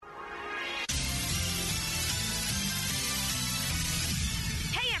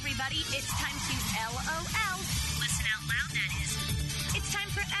everybody. It's time to LOL. Listen out loud, that is. It's time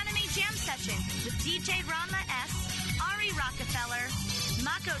for Anime Jam Session with DJ Ranma S., Ari Rockefeller,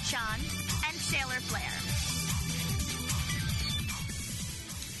 Mako-chan, and Sailor Flare.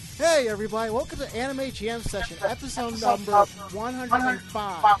 Hey everybody, welcome to Anime Jam Session, episode number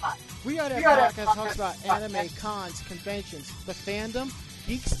 105. We are that podcast that talks about anime, cons, conventions, the fandom,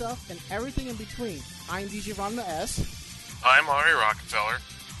 geek stuff, and everything in between. I'm DJ Ranma S. I'm Ari Rockefeller.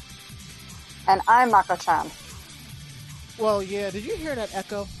 And I'm Mako-chan. Well, yeah, did you hear that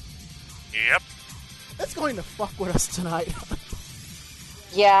echo? Yep. It's going to fuck with us tonight.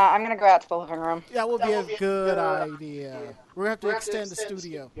 Yeah, I'm gonna go out to the living room. That would be a good idea. We're going to have to extend the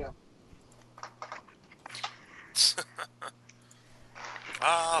studio.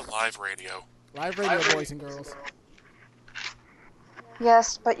 Live radio. Live radio, boys and girls.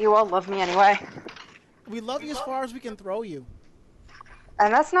 Yes, but you all love me anyway. We love you as far as we can throw you.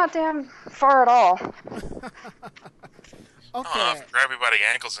 And that's not damn far at all. Okay. If I grab you by the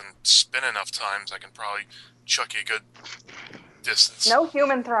ankles and spin enough times, I can probably chuck you a good distance. No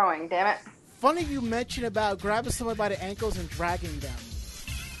human throwing, damn it. Funny you mention about grabbing someone by the ankles and dragging them.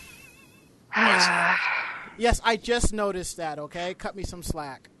 Yes, I just noticed that, okay? Cut me some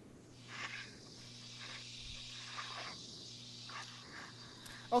slack.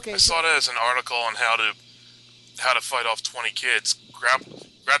 Okay. I saw that as an article on how to fight off 20 kids. Grab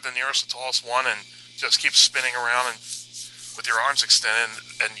the nearest, tallest one and just keep spinning around and with your arms extended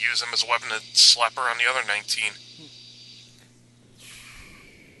and use them as a weapon to slap around the other 19.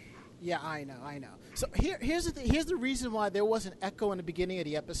 Yeah, I know. So here's the reason why there was an echo in the beginning of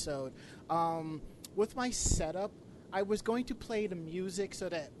the episode. With my setup, I was going to play the music so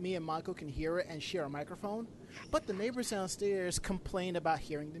that me and Mako can hear it and share a microphone, but the neighbors downstairs complained about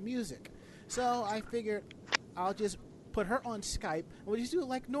hearing the music. So I figured I'll just put her on Skype and we'll just do it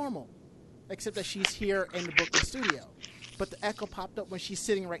like normal, except that she's here in the Brooklyn studio. But the echo popped up when she's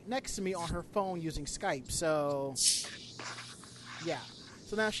sitting right next to me on her phone using Skype. So, yeah.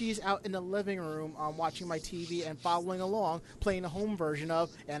 So now she's out in the living room watching my TV and following along, playing the home version of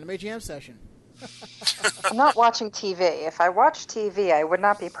Anime Jam Session. I'm not watching TV. If I watch TV, I would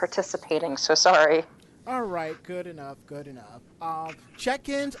not be participating, so sorry. All right, good enough.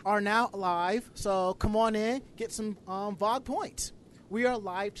 Check-ins are now live, so come on in, get some VOG points. We are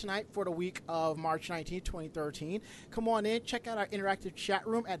live tonight for the week of March 19, 2013. Come on in, check out our interactive chat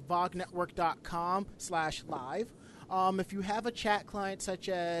room at vognetwork.com/live. If you have a chat client such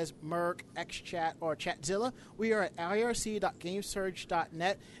as Merc, XChat, or Chatzilla, we are at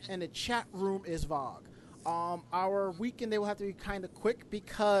irc.gamesurge.net, and the chat room is VOG. Our weekend, they will have to be kind of quick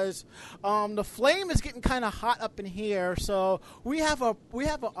because the flame is getting kind of hot up in here. So we have a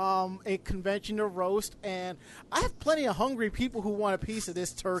convention to roast, and I have plenty of hungry people who want a piece of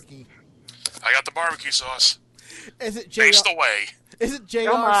this turkey. I got the barbecue sauce. Is it Based away. Is it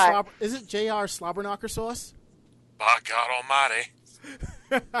JR? Is it JR Slobberknocker sauce? By God Almighty.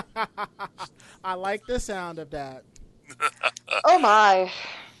 I like the sound of that. Oh my.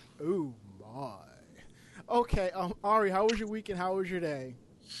 Ooh my. Okay, Ari, how was your weekend? How was your day?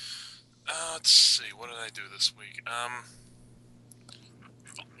 Let's see. What did I do this week? I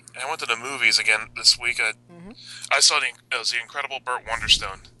went to the movies again this week. I saw it was the Incredible Burt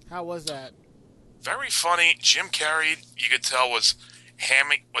Wonderstone. How was that? Very funny. Jim Carrey, you could tell, was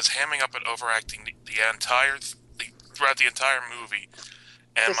hamming up and overacting throughout the entire movie.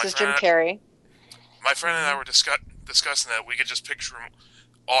 And this is Jim Carrey. My friend and I were discussing that we could just picture him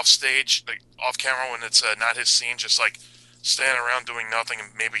off stage, like off camera when it's not his scene, just like standing around doing nothing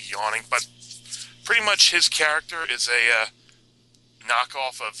and maybe yawning. But pretty much his character is a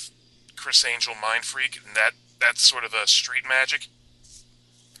knockoff of Chris Angel Mind Freak, and that's sort of a street magic.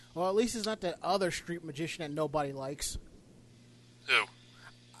 Well, at least it's not that other street magician that nobody likes. Who?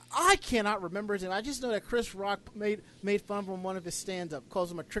 I cannot remember his name. I just know that Chris Rock made fun of him in one of his stand-up,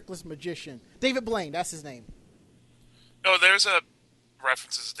 calls him a trickless magician. David Blaine, that's his name. No, there's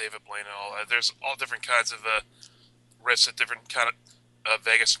references to David Blaine and all that. There's all different kinds of riffs at different kind of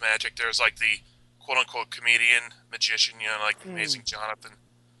Vegas magic. There's like the quote-unquote comedian magician, like Amazing Jonathan.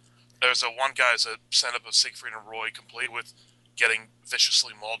 There's one guy who's a stand-up of Siegfried and Roy, complete with getting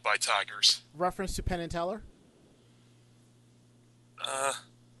viciously mauled by tigers. Reference to Penn and Teller?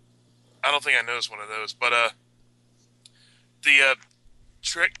 I don't think I noticed one of those, but the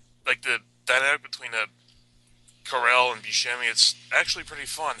trick, like the dynamic between Carell and Buscemi, it's actually pretty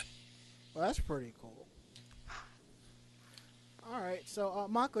fun. Well, that's pretty cool. All right, so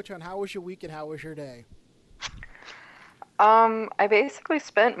Mako-chan, how was your week and how was your day? I basically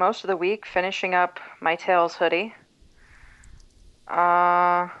spent most of the week finishing up my Tales hoodie.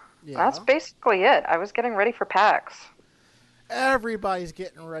 Yeah. That's basically it. I was getting ready for PAX. Everybody's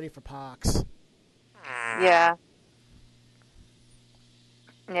getting ready for PAX. Yeah.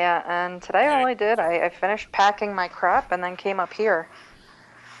 Yeah, and today all I did, I finished packing my crap and then came up here.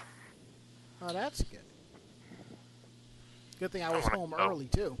 Oh, that's good. Good thing I was home early,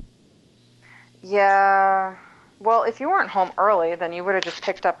 too. Yeah. Well, if you weren't home early, then you would have just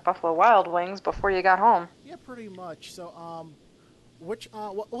picked up Buffalo Wild Wings before you got home. Yeah, pretty much. So,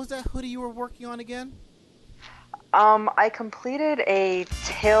 what was that hoodie you were working on again? I completed a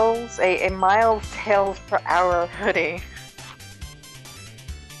Miles Tales per Hour hoodie.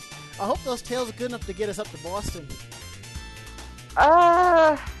 I hope those tails are good enough to get us up to Boston.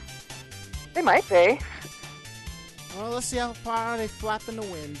 They might be. Well, let's see how far they flap in the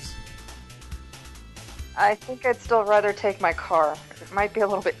winds. I think I'd still rather take my car. It might be a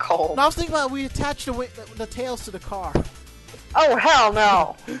little bit cold. No, I was thinking about we attach the tails to the car. Oh, hell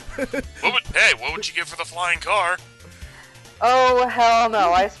no. What would you give for the flying car? Oh, hell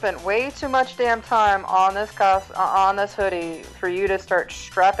no. I spent way too much damn time on this hoodie for you to start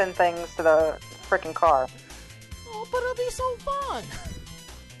strapping things to the freaking car. Oh, but it'll be so fun.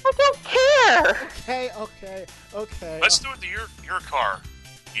 I don't care. Okay. Let's do it to your car,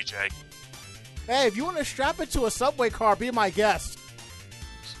 EJ. Hey, if you want to strap it to a subway car, be my guest.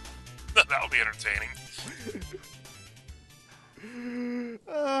 That'll be entertaining.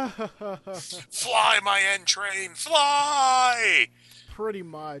 Fly, my N train, fly! Pretty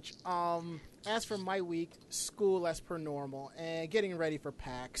much. As for my week, school as per normal, and getting ready for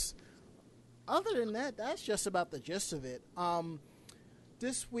PAX. Other than that, that's just about the gist of it.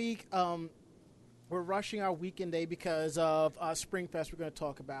 This week, we're rushing our weekend day because of Springfest we're going to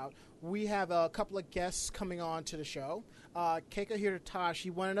talk about. We have a couple of guests coming on to the show. Keiko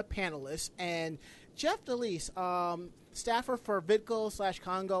Hiratashi, one of the panelists, and Jeff DeLeese, staffer for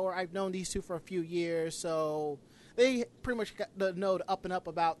VidGo/Congo. I've known these two for a few years, so they pretty much got the node up and up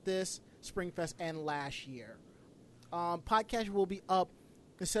about this Springfest and last year. Podcast will be up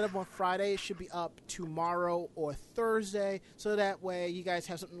instead of on Friday. It should be up tomorrow or Thursday, so that way you guys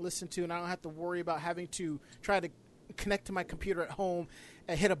have something to listen to, and I don't have to worry about having to try to connect to my computer at home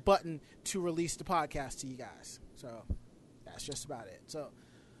and hit a button to release the podcast to you guys. So that's just about it. So.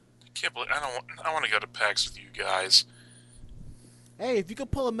 Can't believe I want to go to PAX with you guys. Hey, if you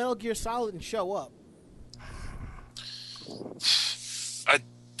could pull a Metal Gear Solid and show up. I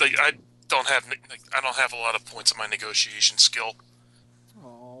don't have a lot of points in my negotiation skill.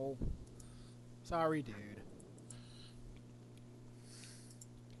 Oh, sorry, dude.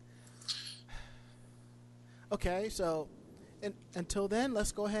 Okay, so until then,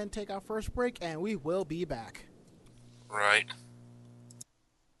 let's go ahead and take our first break, and we will be back. Right.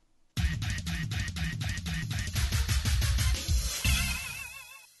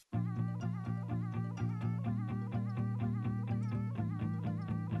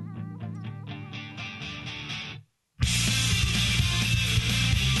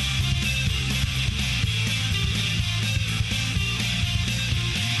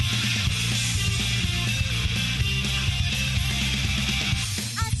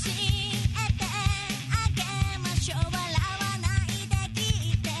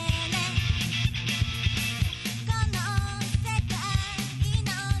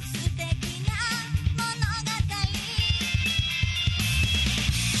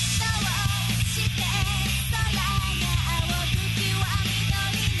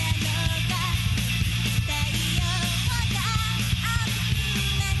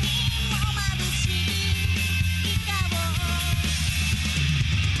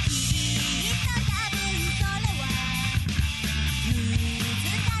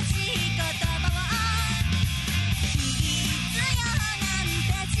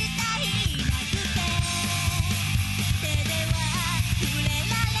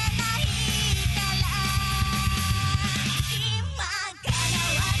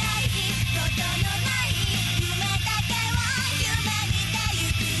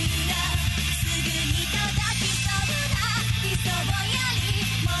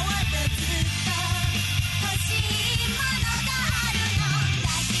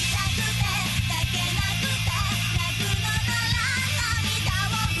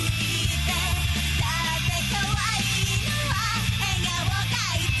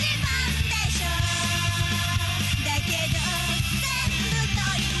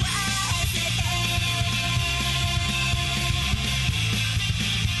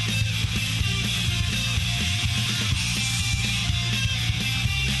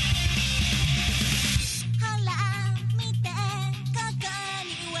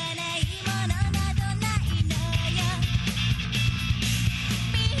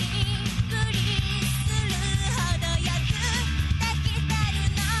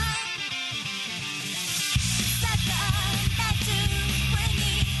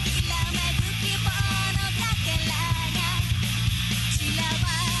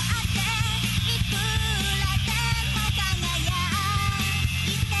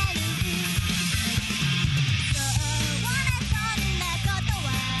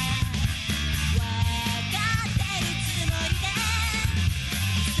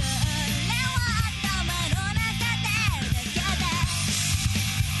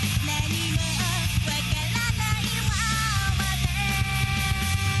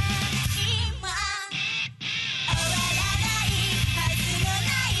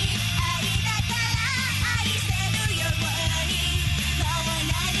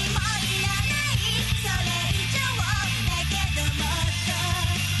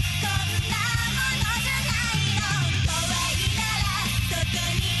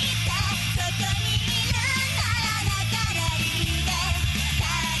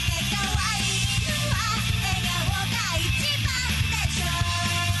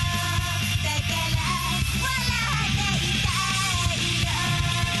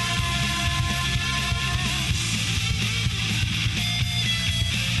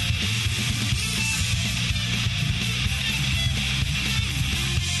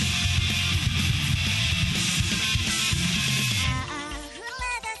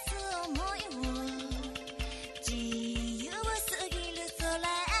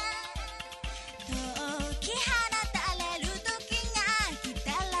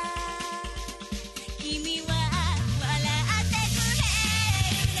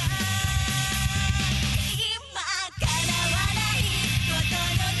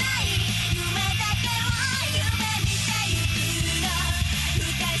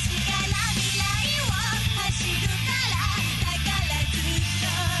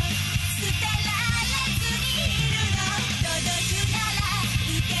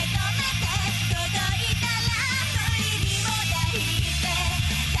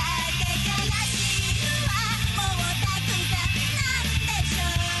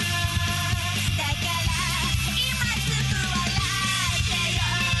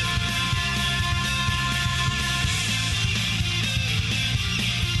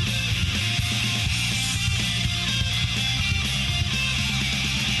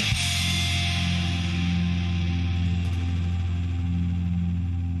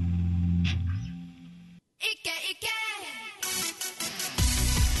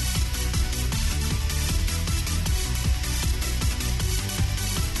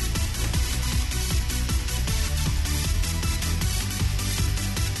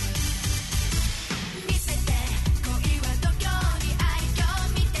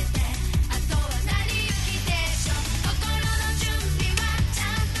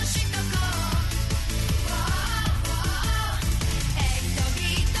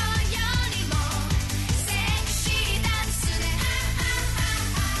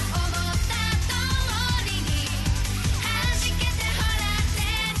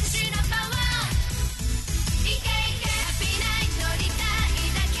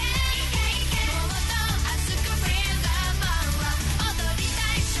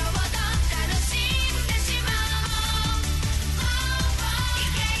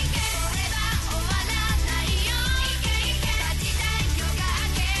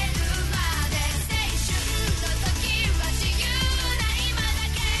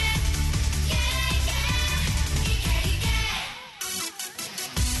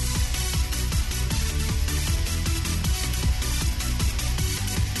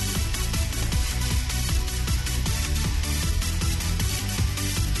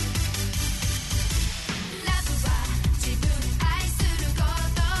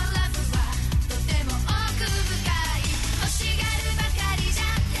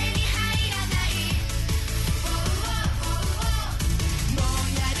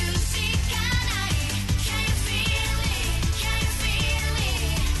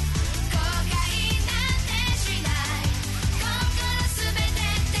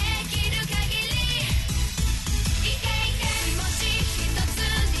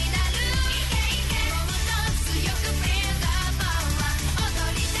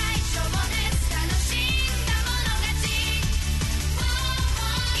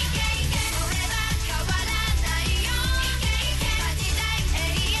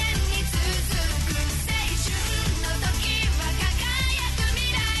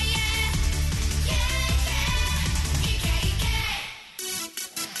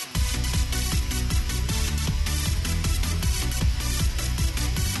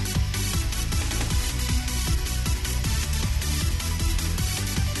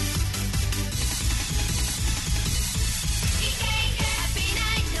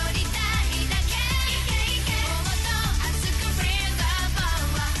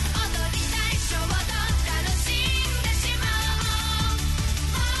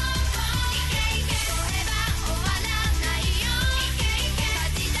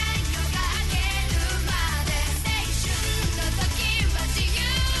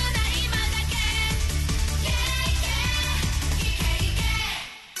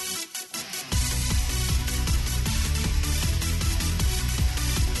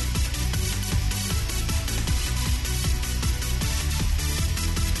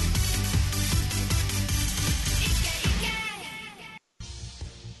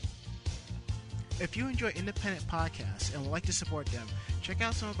 If you enjoy independent podcasts and would like to support them, check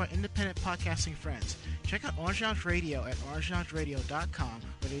out some of our independent podcasting friends. Check out Orange Lounge Radio at orangeloungeradio.com,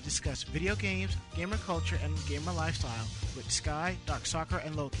 where they discuss video games, gamer culture, and gamer lifestyle with Sky, Dark Soccer,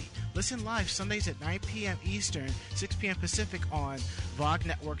 and Loki. Listen live Sundays at 9 p.m. Eastern, 6 p.m. Pacific on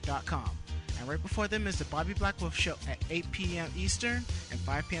VogNetwork.com. And right before them is the Bobby Blackwolf Show at 8 p.m. Eastern and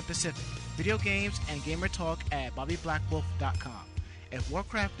 5 p.m. Pacific. Video games and gamer talk at BobbyBlackwolf.com. If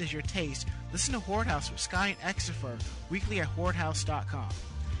Warcraft is your taste, listen to Horde House with Sky and Exifer weekly at HordeHouse.com.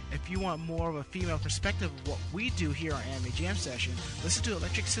 If you want more of a female perspective of what we do here on Anime Jam Session, listen to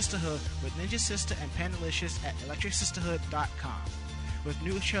Electric Sisterhood with Ninja Sister and Pandalicious at ElectricSisterhood.com, with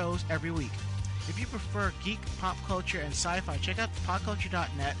new shows every week. If you prefer geek, pop culture, and sci-fi, check out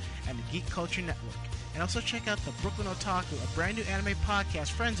PopCulture.net and the Geek Culture Network. And also check out the Brooklyn Otaku, a brand new anime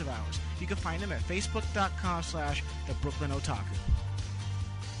podcast friends of ours. You can find them at Facebook.com/TheBrooklynOtaku.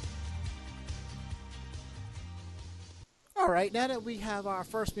 Alright, now that we have our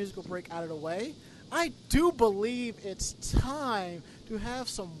first musical break out of the way, I do believe it's time to have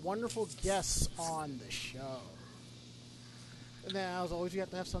some wonderful guests on the show. Now, as always, you have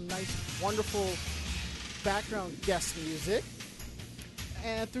to have some nice, wonderful background guest music.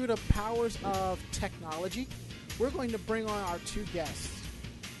 And through the powers of technology, we're going to bring on our two guests.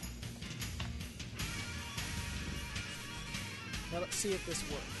 Now, let's see if this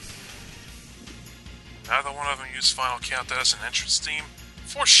works. Neither one of them used Final Countdown as an entrance theme?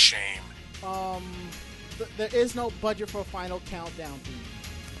 For shame. There is no budget for a Final Countdown theme.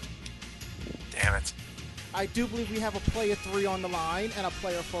 Damn it. I do believe we have a player 3 on the line and a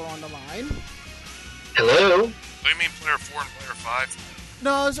player 4 on the line. Hello? What do you mean player 4 and player 5?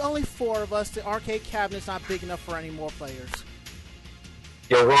 No, there's only 4 of us. The arcade cabinet's not big enough for any more players.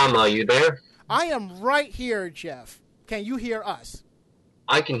 Yo, Rama, you there? I am right here, Jeff. Can you hear us?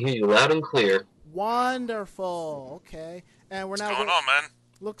 I can hear you loud and clear. Wonderful. Okay. And we're What's now going on, man?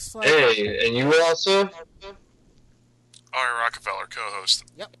 Looks like Hey, and you also? Ari Rockefeller, co-host.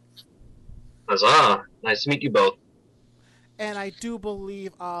 Yep. Huzzah. Nice to meet you both. And I do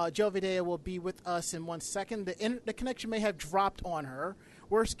believe Joe Videa will be with us in 1 second. The connection may have dropped on her.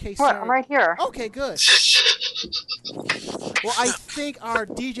 Worst case What? scenario. I'm right here. Okay, good. Well, I think our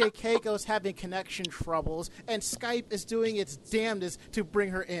DJ Keiko is having connection troubles, and Skype is doing its damnedest to bring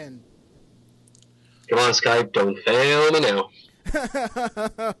her in. Come on, Skype, don't fail me now.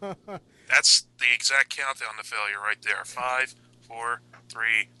 That's the exact countdown to failure right there. 5, 4,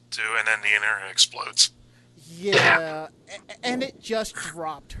 3, 2, and then the internet explodes. Yeah, and it just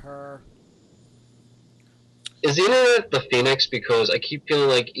dropped her. Is the internet the Phoenix? Because I keep feeling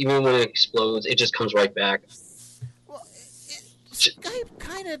like even when it explodes, it just comes right back. Well, Skype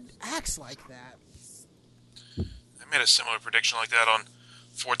kind of acts like that. I made a similar prediction like that on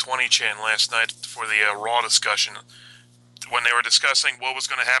 420 Chan last night for the Raw discussion. When they were discussing what was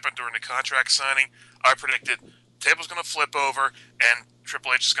going to happen during the contract signing, I predicted table's going to flip over and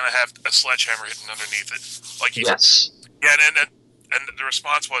Triple H is going to have a sledgehammer hidden underneath it. Like Yes. Yeah, and the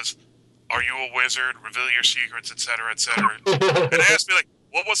response was, "Are you a wizard? Reveal your secrets, etc., etc." And they asked me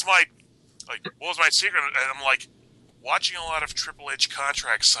what was my secret? And I'm like, watching a lot of Triple H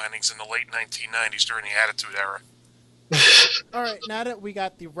contract signings in the late 1990s during the Attitude Era. All right, now that we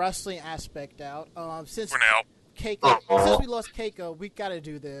got the wrestling aspect out, since For now. since we lost Keiko, we got to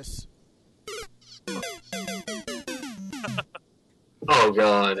do this. Oh,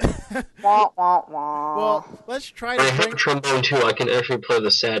 God. Wah, wah, wah. Well, let's try I to have bring. a trombone, too. I can actually play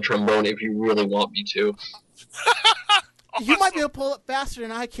the sad trombone if you really want me to. You might be able to pull it faster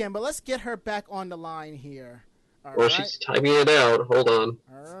than I can, but let's get her back on the line here. All Well, right. she's typing it out. Hold on.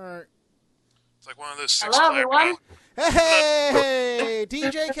 All right. It's like one of those Hello, everyone. Hey,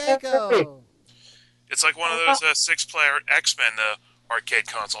 DJ Keiko. It's like one of those 6-player X-Men arcade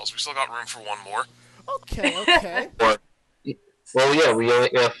consoles. We still got room for one more. Okay. Well, yeah, we only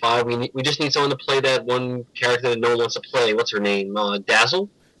got 5. We just need someone to play that one character that no one wants to play. What's her name? Dazzle?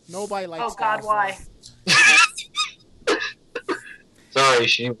 Nobody likes. Oh God, Dazzle. why? Sorry,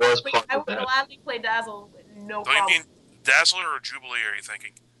 she was Wait, part I of would that. gladly play Dazzle. No Don't you problem. mean Dazzler or Jubilee, are you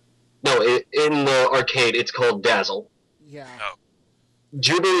thinking? No, in the arcade, it's called Dazzle. Yeah. Oh.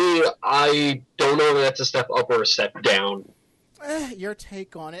 Jubilee, I don't know if that's a step up or a step down. Your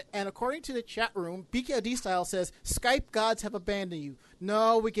take on it. And according to the chat room, BKOD Style says Skype gods have abandoned you.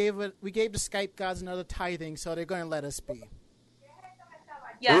 No, we gave the Skype gods another tithing, so they're going to let us be.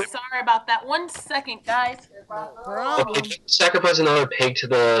 Yeah, sorry about that. 1 second, guys. No problem. Okay, sacrifice another pig to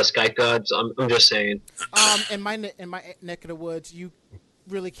the Skype gods. I'm just saying. In my neck of the woods, you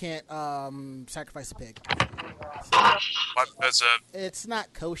really can't sacrifice a pig. Because It's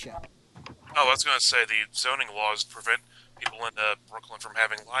not kosher. Oh, I was going to say the zoning laws prevent people in Brooklyn from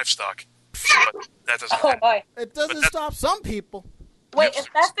having livestock. But that doesn't Oh happen. my. It doesn't But that- stop some people. Wait, if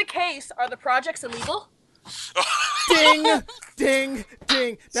that's the case, are the projects illegal? Ding, ding,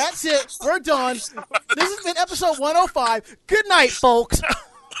 ding. That's it. We're done. This has been episode 105. Good night, folks.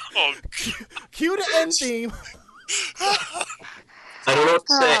 Oh, Cue the end theme. I don't know what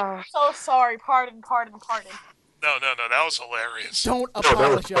to say. Ah. So sorry. Pardon. no, that was hilarious. Don't No, that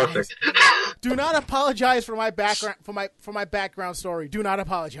was apologize. perfect. Do not apologize for my background for my background story. Do not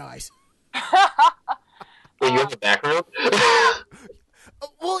apologize. Wait, you have a background?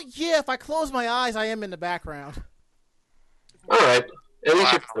 Well, yeah, if I close my eyes, I am in the background. All right. At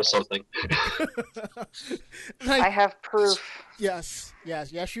least you're for something. Like, I have proof. yes,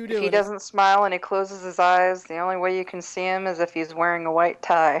 you do. If he doesn't smile and he closes his eyes, the only way you can see him is if he's wearing a white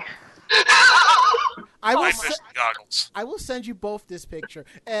tie. I will. Night vision goggles. I will send you both this picture.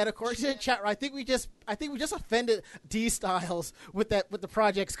 And according to the chat, I think we just offended D Styles with the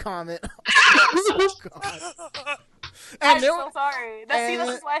project's comment. Oh, God. I'm And there, so sorry. This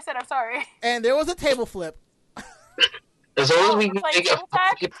is why I said I'm sorry. and there was a table flip. As long as we can Like make table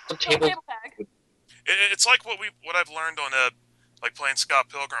tag? a table. Table tag. It's like what I've learned on like playing Scott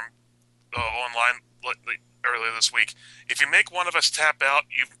Pilgrim online earlier this week. If you make one of us tap out,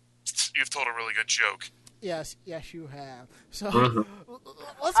 you've told a really good joke. Yes, you have. So Mhm.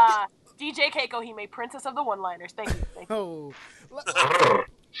 let's get. DJ Keiko, he made Princess of the One-Liners. Thank you. Oh,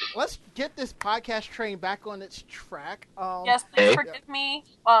 let's get this podcast train back on its track. Yes, please Hey. forgive me.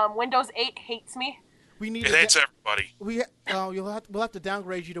 Windows 8 hates me. We need It to hates everybody. we'll have to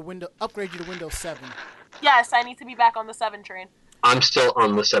upgrade you to Windows 7. Yes, I need to be back on the 7 train. I'm still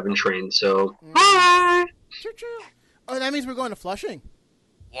on the 7 train, so. Choo-choo. Oh, that means we're going to Flushing.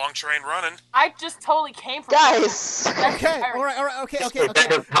 Long train running. I just totally came from Guys! Okay, all right, okay. Back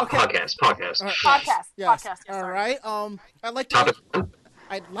to podcast. All right, Podcast. yes. Podcast, yes, All sorry. right. Topic.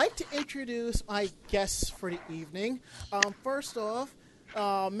 I'd like to introduce my guests for the evening. First off,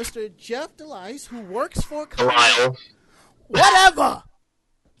 Mr. Jeff DeLice, who works for Delisle. Whatever.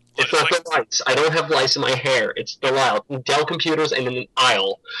 It's not the lice. I don't have lice in my hair. It's Delisle. Dell Computers and an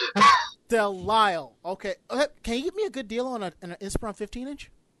aisle. Delisle. Okay. Can you give me a good deal on an Inspiron 15-inch?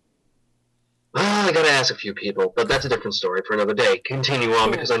 I gotta ask a few people, but that's a different story for another day. Continue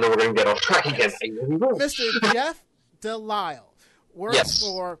on because I know we're gonna get off track again. Mr. Jeff Delisle works Yes.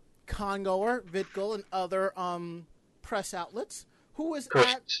 for Congoer, VidGoal, and other press outlets. Who's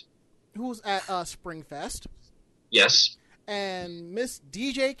Correct. at Springfest, Yes. and Miss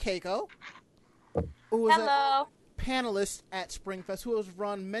DJ Keiko, who is a Hello. panelist at Springfest, who has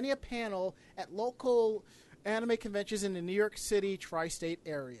run many a panel at local anime conventions in the New York City tri-state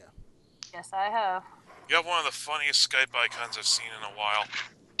area. Yes, I have. You have one of the funniest Skype icons I've seen in a while.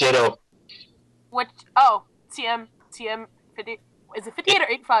 Ditto. What? Oh, TM 50. Is it 58 or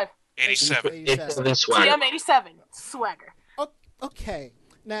 85? 87. It's Evan Swagger. TM 87. Swagger. Okay,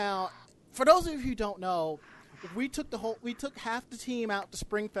 now for those of you who don't know, we took half the team out to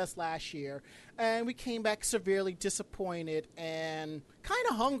Springfest last year, and we came back severely disappointed and kind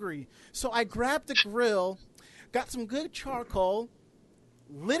of hungry. So I grabbed the grill, got some good charcoal,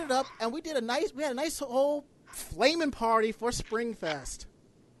 lit it up, and we had a nice whole flaming party for Springfest.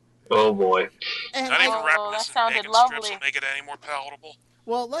 Oh boy. And Not even Oh, wrapping that this in sounded bacon strips lovely. will make it any more palatable.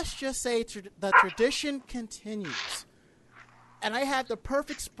 well, let's just say the tradition continues, and I had the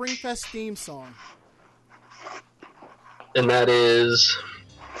perfect Springfest theme song. And that is.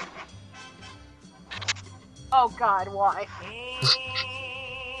 Oh God, why?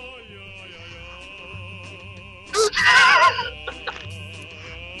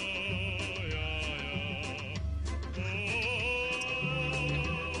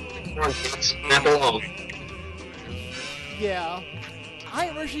 Snap along. Yeah, I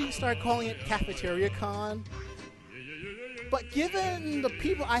originally started calling it Cafeteria Con, but given the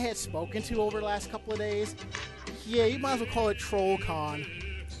people I had spoken to over the last couple of days, yeah, you might as well call it Troll Con.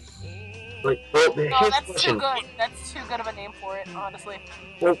 Well, No, here's a that's question. too good. That's too good of a name for it, honestly.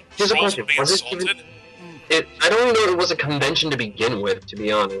 Well, here's a Trolls question. being Was it insulted. even? I don't even know it was a convention to begin with, to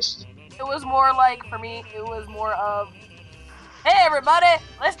be honest. It was more like, for me, it was more of, hey everybody,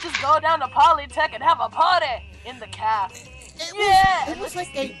 let's just go down to Polytech and have a party in the caf. It was like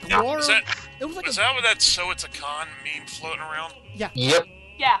a Yeah, glor- is that- It was like Was a that what that "So It's a Con" meme floating around? Yep,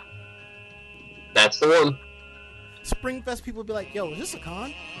 Yeah. that's the one. Springfest people would be like, "Yo, is this a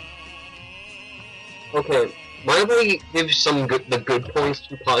con?" Okay, why don't we give the good points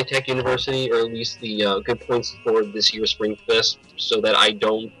to Polytech University, or at least the good points for this year's Springfest, so that I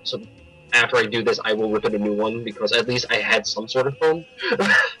don't. So after I do this, I will rip it a new one because at least I had some sort of fun.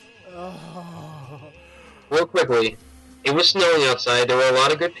 Oh. real quickly, it was snowing outside. There were a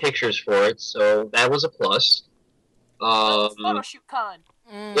lot of good pictures for it, so that was a plus. Photo shoot con.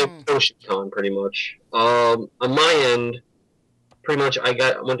 Yeah, PhotoshootCon, pretty much. On my end, pretty much I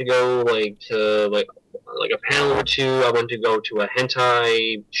went to go to a panel or two. I went to go to a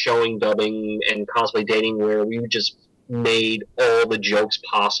hentai showing, dubbing, and cosplay dating where we just made all the jokes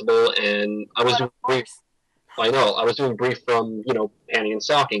possible, and I was But doing of course, I was doing brief from panty and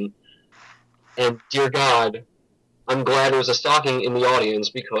stocking, and dear God, I'm glad there was a stocking in the audience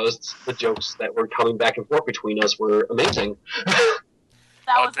because the jokes that were coming back and forth between us were amazing. that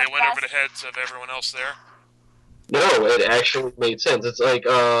was They the went over best. the heads of everyone else there. No, it actually made sense. It's like,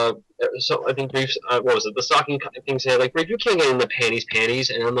 so I think Brief, what was it? The stocking thing said, like, Brief, you can't get in the panties.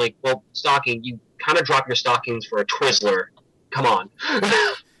 And I'm like, well, stocking, you kind of drop your stockings for a Twizzler. Come on.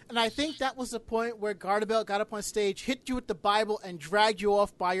 And I think that was the point where Gardabelt got up on stage, hit you with the Bible, and dragged you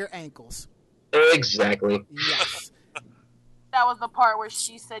off by your ankles. Exactly. Yes. That was the part where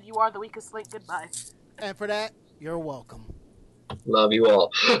she said, "You are the weakest link. Goodbye." And for that, you're welcome. Love you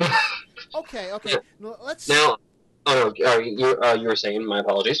all. Okay. Let's... Now, oh no, you were saying, my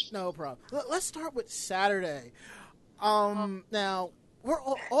apologies. No problem. Let's start with Saturday. Now, we're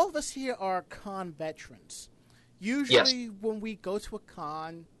all of us here are con veterans. Usually, when we go to a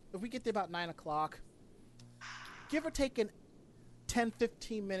con, if we get there about 9 o'clock, give or take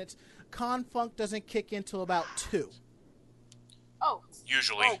 10-15 minutes, con funk doesn't kick in till about 2. Oh.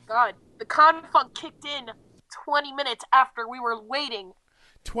 Usually. Oh God, the con funk kicked in 20 minutes after we were waiting.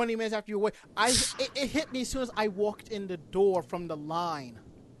 20 minutes after you wait, it hit me as soon as I walked in the door from the line.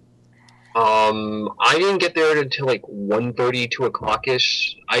 I didn't get there until like 1:30, 2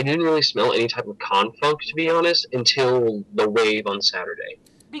 o'clock-ish. I didn't really smell any type of con funk, to be honest, until the wave on Saturday.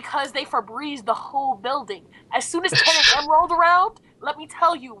 Because they Febrezed the whole building. As soon as 10 a.m. rolled around, let me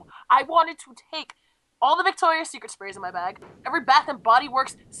tell you, I wanted to take all the Victoria's Secret sprays in my bag, every Bath and Body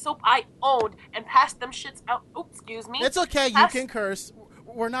Works soap I owned, and pass them shits out. Oops, excuse me. It's okay, you can curse.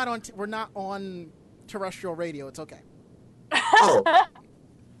 We're not on terrestrial radio. It's okay. Oh.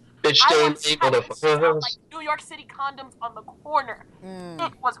 Bitch, I damn, would smell motherfuckers. like New York City condoms on the corner. Mm.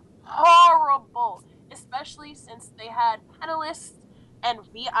 It was horrible, especially since they had panelists and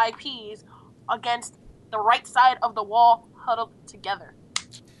VIPs against the right side of the wall huddled together.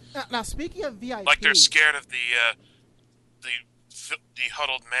 Now, speaking of VIP, Like they're scared of the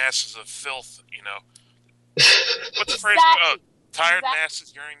huddled masses of filth, What's the phrase? Exactly. Tired Exactly.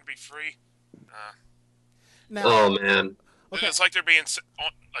 masses yearning to be free. Now, Oh, man. okay. It's like they're being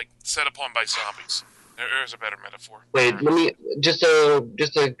set upon by zombies. There's a better metaphor. Wait, let me just to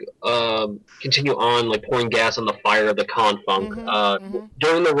continue on, like pouring gas on the fire of the con funk.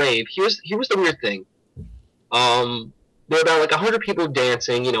 During the rave, here was the weird thing. There were about like 100 people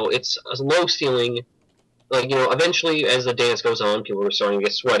dancing. It's a low ceiling. Eventually, as the dance goes on, people were starting to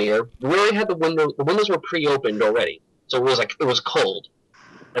get sweatier. We already had the windows. The windows were pre-opened already, so it was cold.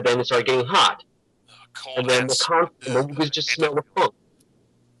 And then it started getting hot. Cold And then you could just smell the funk.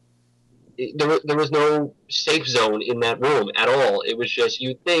 There was no safe zone in that room at all. It was just,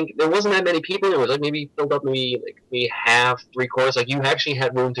 you'd think, there wasn't that many people. It was like maybe filled up maybe half, 3/4. Like, you actually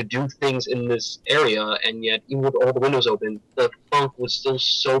had room to do things in this area, and yet, even with all the windows open, the funk was still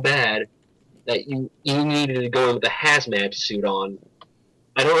so bad that you needed to go in with a hazmat suit on.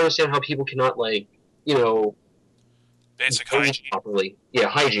 I don't understand how people cannot, basic breathe hygiene. properly. Yeah,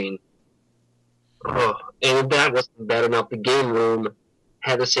 hygiene. And if that wasn't bad enough, the game room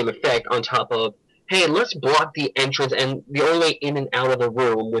had the same effect on top of, hey, let's block the entrance and the only way in and out of the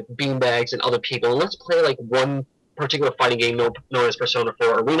room with beanbags and other people, and let's play like one particular fighting game known as Persona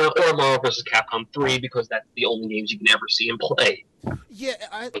 4 Arena or Marvel vs. Capcom 3 because that's the only games you can ever see and play. Yeah,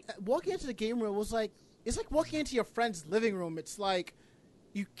 walking into the game room it's like walking into your friend's living room. It's like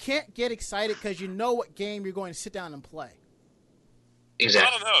you can't get excited because you know what game you're going to sit down and play. Exactly.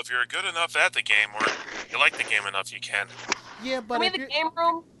 I don't know if you're good enough at the game or you like the game enough, you can. Yeah, but I mean, the game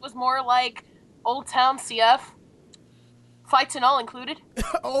room was more like Old Town CF. Fights and all included.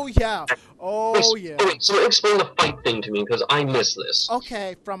 Oh yeah. Wait, so explain the fight thing to me because I missed this.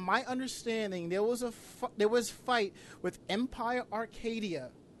 Okay, from my understanding, there was fight with Empire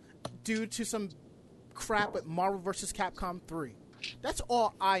Arcadia due to some crap with Marvel vs. Capcom 3. That's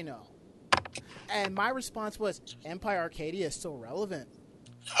all I know. And my response was, Empire Arcadia is still relevant.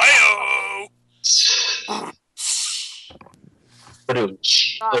 Hi-yo!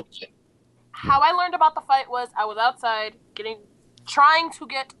 Okay. How I learned about the fight was I was outside trying to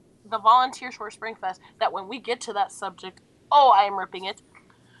get the Volunteer Shore Spring Fest, that when we get to that subject, I am ripping it.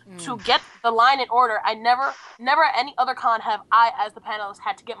 To get the line in order, I never at any other con have I, as the panelist,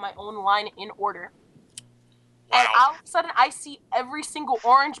 had to get my own line in order. And Wow. all of a sudden, I see every single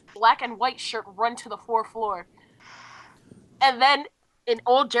orange, black, and white shirt run to the fourth floor. And then, in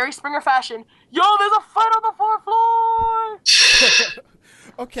old Jerry Springer fashion, yo, there's a fight on the fourth floor!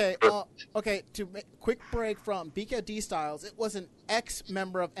 Okay, okay. To make quick break from BKD Styles, it was an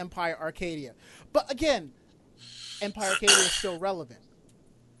ex-member of Empire Arcadia, but again, Empire Arcadia is still relevant.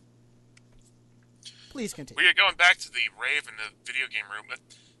 Please continue. We are going back to the rave in the video game room.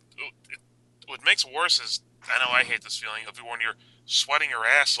 What makes it worse is, I know I hate this feeling of when you're sweating your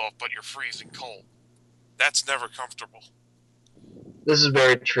ass off, but you're freezing cold. That's never comfortable. This is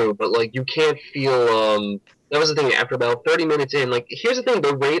very true, but like you can't feel. That was the thing. After about 30 minutes in, like here's the thing: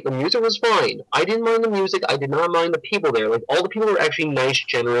 the music was fine. I didn't mind the music. I did not mind the people there. Like all the people were actually nice,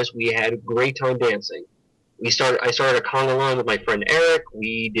 generous. We had a great time dancing. I started a conga line with my friend Eric.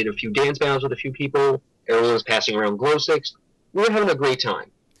 We did a few dance battles with a few people. Everyone was passing around glow sticks. We were having a great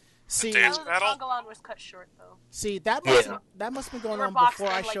time. See, Dance The battle? Congalon was cut short, though. see that Yeah. must have been going They were on boxed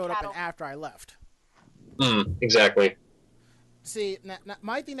before I in like showed up cattle. and after I left. Exactly. See, now,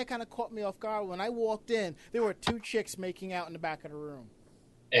 my thing that kind of caught me off guard when I walked in, there were two chicks making out in the back of the room.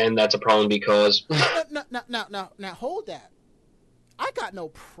 And that's a problem because Now hold that. I got no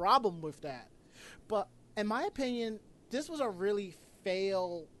problem with that, but in my opinion, this was a really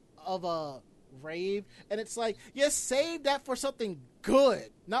fail of a rave, and it's like, you save that for something good,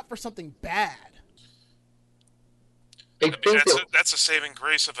 not for something bad. I I mean, think that's a saving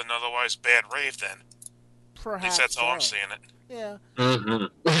grace of an otherwise bad rave, then. At Perhaps least that's how I'm so. seeing it. Yeah.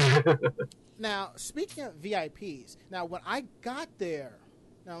 Now, speaking of VIPs, now when I got there,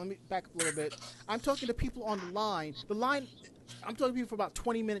 now let me back up a little bit. I'm talking to people on the line. I'm talking to people for about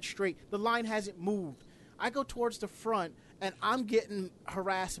 20 minutes straight. The line hasn't moved. I go towards the front, and I'm getting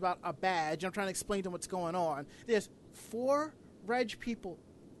harassed about a badge. I'm trying to explain to them what's going on. There's 4 reg people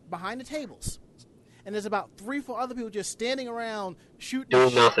behind the tables, and there's about 3-4 other people just standing around shooting.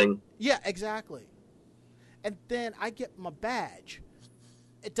 doing nothing. Yeah, exactly. And then I get my badge.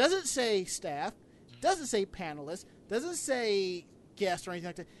 It doesn't say staff, doesn't say panelists, doesn't say guest or anything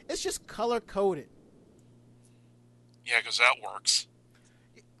like that. It's just color coded. Yeah, because that works.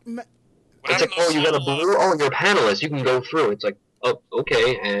 Ma- What It's like, happened to oh, those you got a little, blue? Oh, you're a panelist. You can go through. It's like, oh,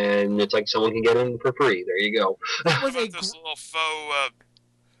 okay. And it's like someone can get in for free. There you go. That was What a about those little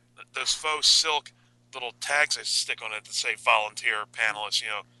those faux silk little tags they stick on it that say volunteer panelist,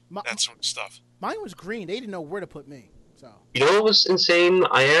 that sort of stuff. mine was green. They didn't know where to put me. So You know what was insane?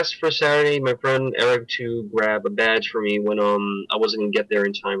 I asked for Saturday, my friend Eric, to grab a badge for me when I wasn't gonna get there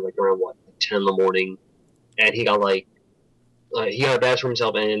in time, like around 10 in the morning, and he got he got a badge for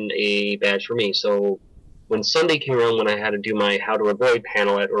himself and a badge for me. So when Sunday came around, when I had to do my How to Avoid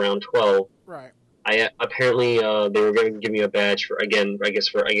panel at around 12, right. I apparently they were going to give me a badge for again. I guess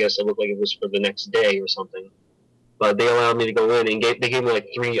it looked like it was for the next day or something, but they allowed me to go in and they gave me like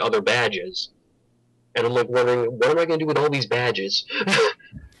 3 other badges, and I'm like wondering what am I going to do with all these badges?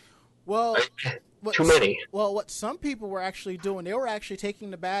 Well, what, Too many. Well, what some people were actually doing, they were actually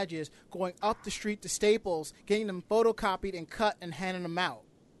taking the badges, going up the street to Staples, getting them photocopied and cut, and handing them out.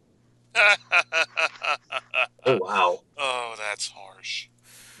 Oh wow! Oh, that's harsh.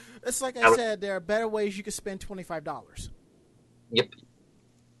 It's like I said, there are better ways you could spend $25. Yep.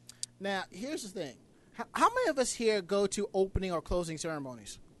 Now, here's the thing. How many of us here go to opening or closing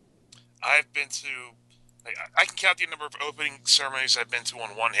ceremonies? I've been to... I can count the number of opening ceremonies I've been to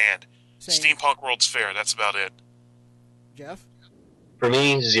on one hand. Same. Steampunk World's Fair, that's about it. Jeff? For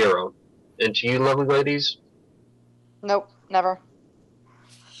me, 0. And to you, lovely ladies, Nope, never.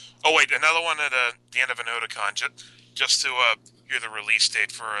 Oh, wait, another one at the end of an Otakon, just to hear the release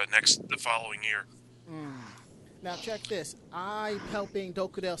date for the following year. Now, check this. I'm helping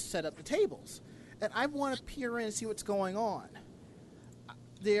Dokudel set up the tables, and I want to peer in and see what's going on.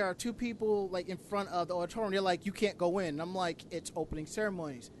 There are 2 people like in front of the auditorium. They're like, you can't go in. I'm like, it's opening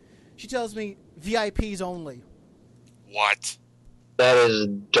ceremonies. She tells me VIPs only. What? that is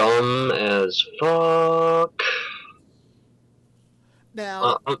dumb as fuck.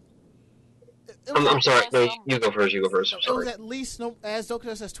 Now, I'm sorry. No, you go first. You go first. I'm it was sorry. at least, no, as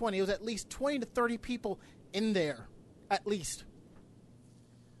Dokudel says 20, it was at least 20 to 30 people in there. At least.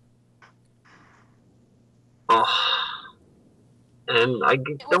 And I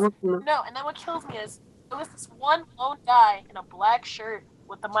don't. No, and then what kills me is there was this one lone guy in a black shirt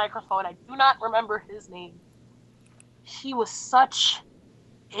with the microphone. I do not remember his name. He was such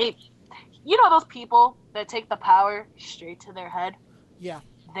a... You know those people that take the power straight to their head? Yeah.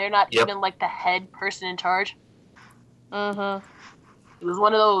 They're not Yep. even like the head person in charge. Mm-hmm. It was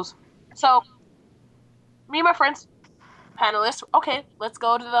one of those. So, me and my friends, panelists, okay, let's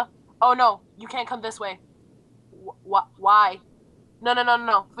go to the... Oh no, you can't come this way. Why?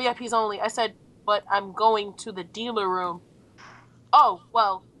 No. VIPs only. I said, but I'm going to the dealer room. Oh,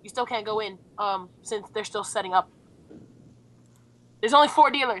 well, you still can't go in, since they're still setting up. There's only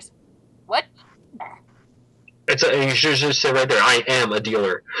 4 dealers. What? You should just say right there, I am a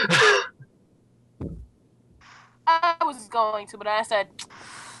dealer. I was going to, but I said,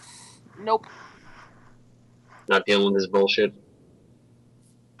 nope. Not dealing with this bullshit.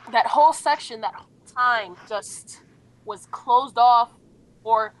 That whole section, that whole time, just was closed off,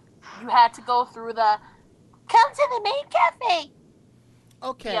 or you had to go through the come to the maid cafe.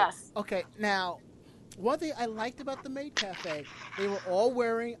 Okay. Yes. Okay. Now, one thing I liked about the maid cafe, they were all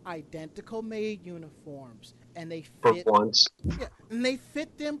wearing identical maid uniforms, and they For fit. once. Yeah, and they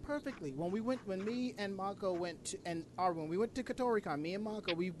fit them perfectly. When me and Mako went to, when we went to Katoricon, me and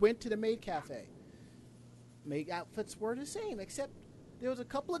Mako, we went to the maid cafe. Maid outfits were the same, except there was a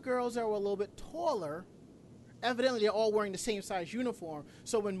couple of girls that were a little bit taller. Evidently, they're all wearing the same size uniform.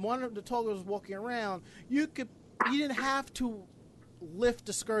 So when one of the tall girls was walking around, you didn't have to lift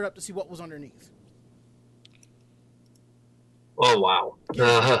the skirt up to see what was underneath. Oh, wow.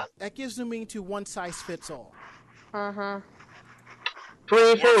 That gives the meaning to one size fits all. Free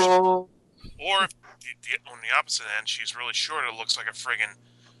for all. Or if on the opposite end, she's really short, it looks like a friggin',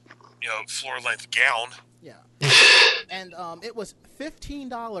 floor-length gown. Yeah. And it was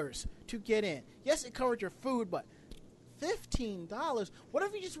 $15 to get in. Yes, it covered your food, but $15? What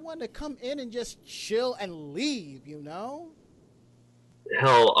if you just wanted to come in and just chill and leave,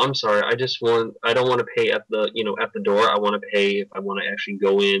 Hell, I'm sorry. I don't want to pay at the door. I want to pay if I want to actually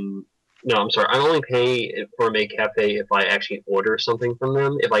go in. No, I'm sorry. I only pay for a maid cafe if I actually order something from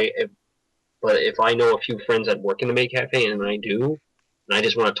them. But if I know a few friends that work in the maid cafe, and I do, and I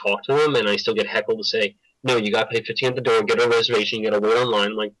just want to talk to them, and I still get heckled to say, no, you got to pay $15 at the door, get a reservation, you got to wait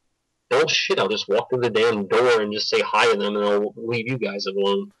online. I'm like, bullshit, I'll just walk through the damn door and just say hi to them, and I'll leave you guys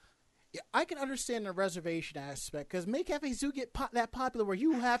alone. Yeah, I can understand the reservation aspect, because maid cafes do get that popular where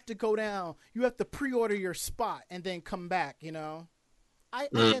you have to go down, you have to pre-order your spot, and then come back, I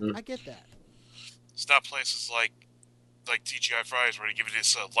get that. It's not places like TGI Fridays where they give you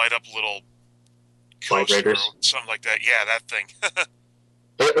this light-up little coaster or something like that. Yeah, that thing.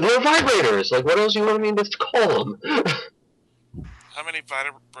 They're vibrators. Like, what else you want me to call them? How many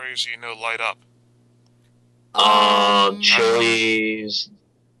vibrators do you know light up? Chili's,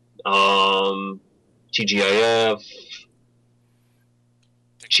 TGIF,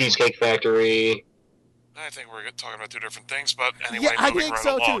 Cheesecake Factory. I think we're talking about 2 different things, but anyway, yeah, I think right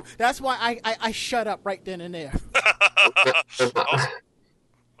so along. too. That's why I shut up right then and there.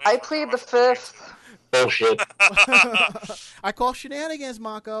 I plead the 5th. Bullshit. I call shenanigans,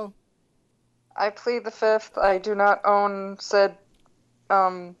 Mako. I plead the 5th. I do not own said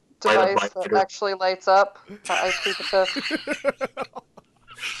device that actually lights up. I plead the 5th.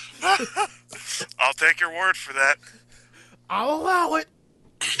 I'll take your word for that. I'll allow it.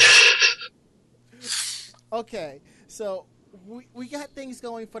 Okay, so we got things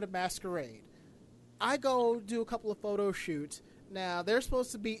going for the masquerade. I go do a couple of photo shoots. Now, they're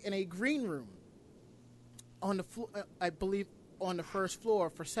supposed to be in a green room on the floor, I believe, on the first floor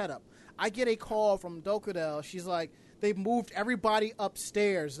for setup. I get a call from Dokudel. She's like, they've moved everybody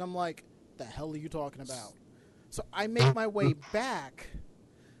upstairs. And I'm like, the hell are you talking about? So I make my way back,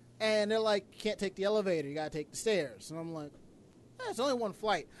 and they're like, you can't take the elevator. You got to take the stairs. And I'm like, it's only one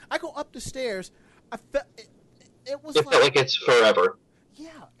flight. I go up the stairs. I felt it felt like it's forever.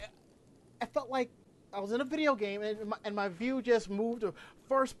 Yeah, I felt like I was in a video game, and my view just moved to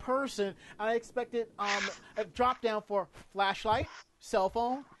first person. And I expected a drop down for flashlight, cell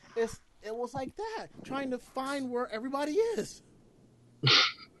phone. It was like that, trying to find where everybody is.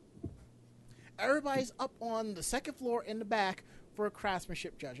 Everybody's up on the second floor in the back for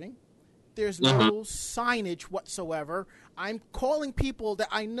craftsmanship judging. There's no signage whatsoever. I'm calling people that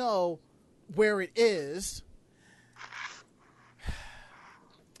I know where it is.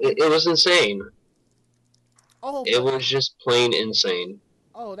 It was insane. Oh, it was just plain insane.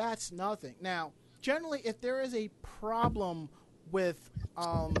 Oh, that's nothing. Now, generally, if there is a problem with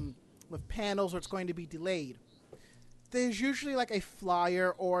panels or it's going to be delayed, there's usually like a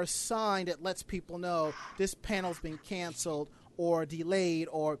flyer or a sign that lets people know this panel's been canceled or delayed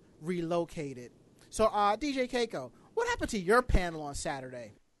or relocated. So, DJ Keiko, what happened to your panel on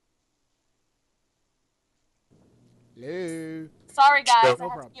Saturday? Hello. Sorry, guys. No I had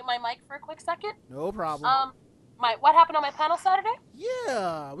problem. to mute my mic for a quick second. No problem. What happened on my panel Saturday?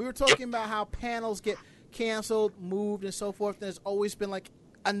 Yeah, we were talking about how panels get canceled, moved, and so forth. There's always been like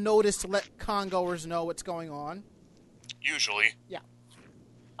a notice to let con-goers know what's going on. Usually. Yeah.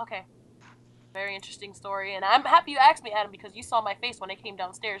 Okay. Very interesting story, and I'm happy you asked me, Adam, because you saw my face when I came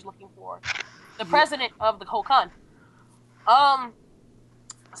downstairs looking for the president of the whole con.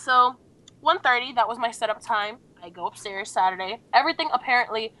 So 1:30, that was my setup time. I go upstairs Saturday. Everything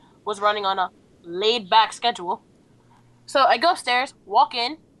apparently was running on a laid-back schedule. So I go upstairs, walk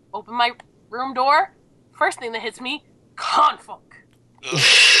in, open my room door. First thing that hits me, Confunk.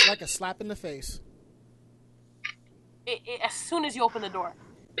 Like a slap in the face. As soon as you open the door.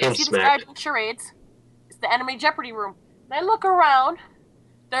 Pimp See this smack. guy doing charades. It's the Anime Jeopardy room. And I look around.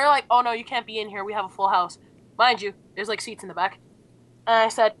 They're like, oh no, you can't be in here. We have a full house. Mind you, there's like seats in the back. And I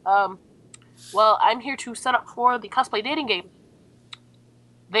said, well, I'm here to set up for the cosplay dating game.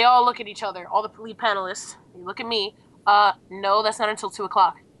 They all look at each other, all the lead panelists. They look at me. No, that's not until 2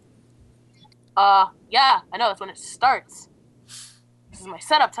 o'clock. Yeah, I know, that's when it starts. This is my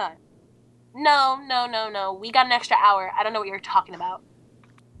setup time. No. We got an extra hour. I don't know what you're talking about.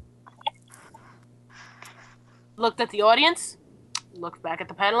 Looked at the audience. Looked back at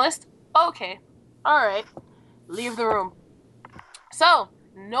the panelist. Okay. Alright. Leave the room. So,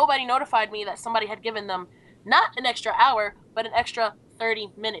 nobody notified me that somebody had given them not an extra hour, but an extra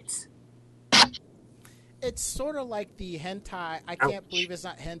 30 minutes. It's sort of like the hentai. I can't believe it's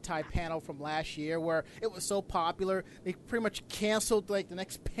not hentai panel from last year, where it was so popular they pretty much canceled like the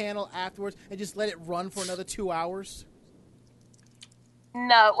next panel afterwards and just let it run for another 2 hours.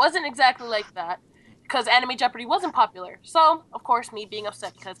 No, it wasn't exactly like that, because Anime Jeopardy wasn't popular. So, of course, me being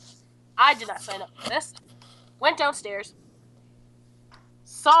upset because I did not sign up for this, went downstairs,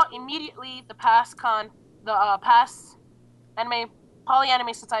 saw immediately the past Poly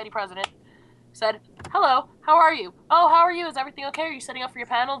Anime Society president, said, hello, how are you? Oh, how are you? Is everything okay? Are you setting up for your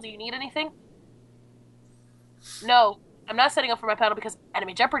panel? Do you need anything? No, I'm not setting up for my panel because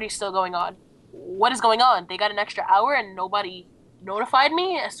Anime Jeopardy is still going on. What is going on? They got an extra hour and nobody notified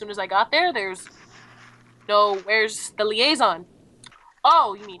me as soon as I got there. Where's the liaison?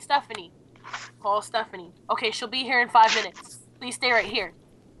 Oh, you mean Stephanie. Call Stephanie. Okay, she'll be here in 5 minutes. Please stay right here.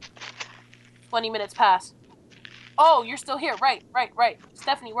 20 minutes pass. Oh, you're still here. Right.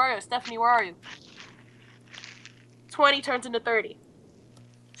 Stephanie, where are you? 20 turns into 30.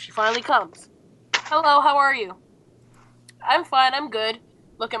 She finally comes. Hello, how are you? I'm fine, I'm good.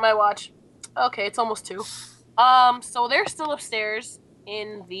 Look at my watch. Okay, it's almost 2. So they're still upstairs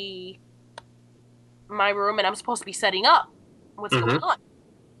in my room, and I'm supposed to be setting up. What's going on?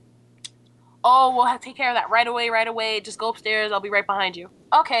 Oh, we'll have to take care of that right away. Just go upstairs. I'll be right behind you.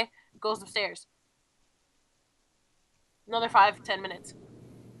 Okay. Goes upstairs. Another 5-10 minutes.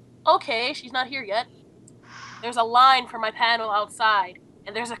 Okay, she's not here yet. There's a line for my panel outside,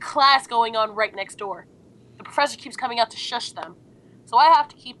 and there's a class going on right next door. The professor keeps coming out to shush them. So I have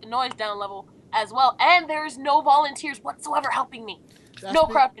to keep the noise down level as well, and there's no volunteers whatsoever helping me. No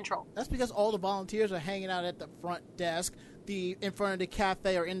crowd control. That's because all the volunteers are hanging out at the front desk, in front of the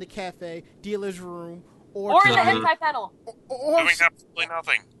cafe or in the cafe, dealer's room, or in the hentai panel. Doing absolutely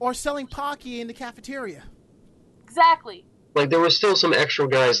nothing. Or selling Pocky in the cafeteria. Exactly. Like, there was still some extra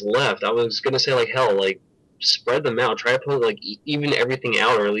guys left. I was gonna say, like, hell, like, spread them out. Try to put, like, even everything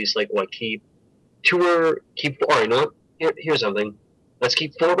out, or at least, like, what, keep 4. Alright, you know what? Here's something. Let's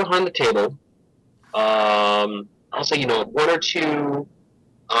keep 4 behind the table. I'll say, 1 or 2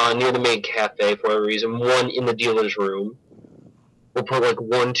 near the main cafe for a reason. 1 in the dealer's room. We'll put, like,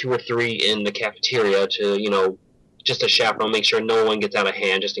 1, 2, or 3 in the cafeteria to, just a chaperone, make sure no one gets out of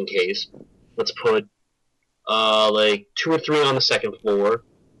hand, just in case. Let's put, like, 2 or 3 on the second floor,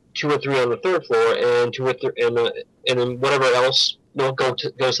 2 or 3 on the third floor, and 2 or 3, and then whatever else, goes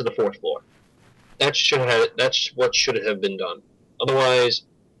to the 4th floor. That's what should have been done. Otherwise,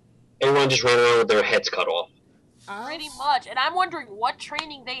 everyone just ran around with their heads cut off. Pretty much, and I'm wondering what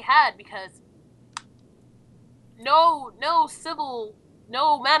training they had, because no civil,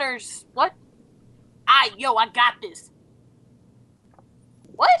 no manners. What? I got this.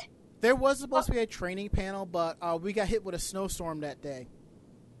 What? There was supposed to be a training panel, but we got hit with a snowstorm that day.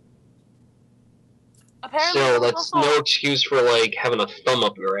 Apparently, so that's no excuse for, like, having a thumb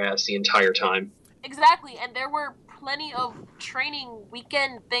up your ass the entire time. Exactly, and there were plenty of training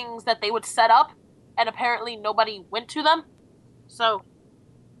weekend things that they would set up, and apparently nobody went to them. So,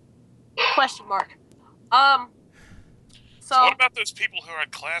 question mark. So what about those people who were in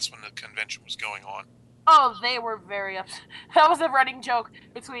class when the convention was going on? Oh, they were very upset. That was a running joke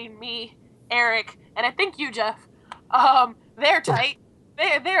between me, Eric, and I think you, Jeff. They're tight.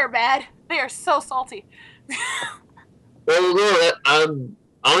 They're bad. They are so salty. Well, no,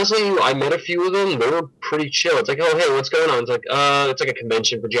 honestly, I met a few of them. They were pretty chill. It's like, oh, hey, what's going on? It's like a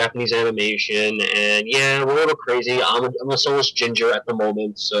convention for Japanese animation, and yeah, we're a little crazy. I'm a soulless ginger at the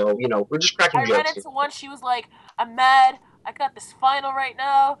moment, so we're just cracking I ran jokes. into one. She was like, "I'm mad. I got this final right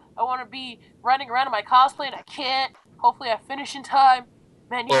now. I want to be running around in my cosplay, and I can't. Hopefully, I finish in time."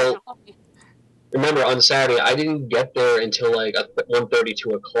 Man, you guys are lucky. Remember, on Saturday, I didn't get there until like 1:30,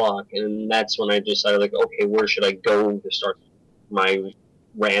 2 o'clock, and that's when I decided, like, okay, where should I go to start my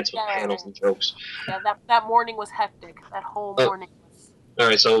rants with panels and jokes? Yeah, that morning was hectic. That whole morning was...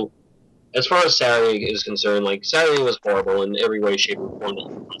 Alright, so as far as Saturday is concerned, like, Saturday was horrible in every way, shape, or form that you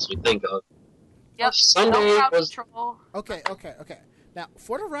can possibly think of. Yep. Sunday was... Okay. Now,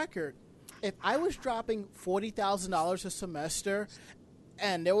 for the record, if I was dropping $40,000 a semester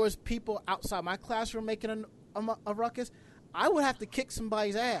and there was people outside my classroom making a ruckus, I would have to kick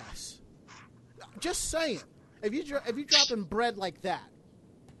somebody's ass. Just saying. If you're dropping bread like that,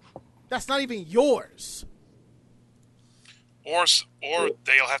 that's not even yours. Or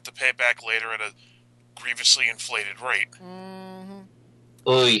they'll have to pay back later at a grievously inflated rate.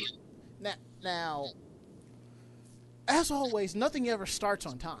 Oy. Now, as always, nothing ever starts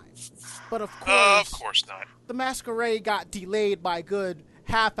on time. But of course not. The masquerade got delayed by a good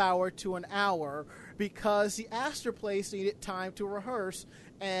half hour to an hour because the Astor Place needed time to rehearse,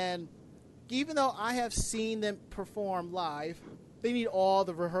 and even though I have seen them perform live, they need all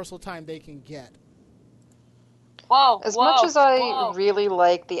the rehearsal time they can get. As much as I really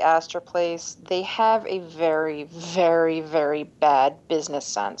like the Astor Place, they have a very, very, very bad business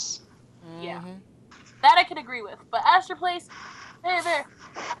sense. Yeah. That I can agree with. But Astor Place, I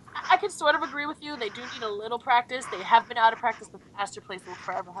can sort of agree with you. They do need a little practice. They have been out of practice, but Astor Place will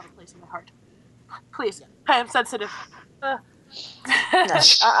forever have a place in my heart. Please, I am sensitive. I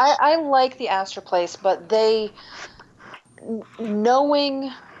like the Astor Place, but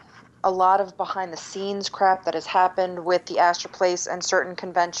knowing a lot of behind-the-scenes crap that has happened with the Astor Place and certain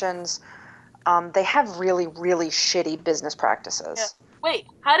conventions, they have really, really shitty business practices. Yeah. Wait,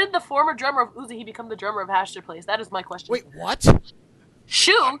 how did the former drummer of Uzuhi become the drummer of Astor Place? That is my question. Wait, what?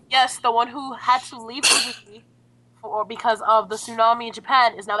 Shu, yes, the one who had to leave Uzuhi because of the tsunami in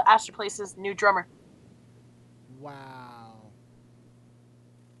Japan, is now the Astor Place's new drummer. Wow.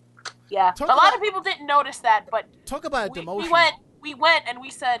 Yeah, a lot of people didn't notice that, but talk about a demotion. We went and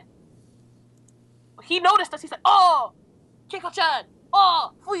we said, he noticed us. He said, "Oh, Keiko-chan,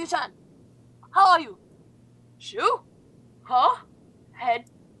 oh, Fuyu-chan, how are you?" Shu? Huh? Head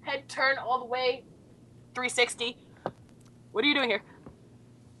turn all the way 360. What are you doing here?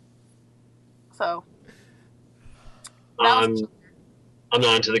 So I'm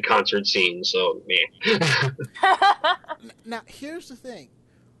not into the concert scene, so meh. Now, here's the thing.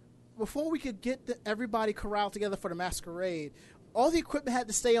 Before we could get everybody corralled together for the masquerade, all the equipment had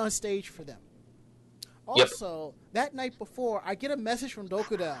to stay on stage for them. Also, that night before, I get a message from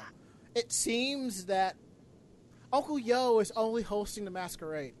Dokudel. It seems that Uncle Yo is only hosting the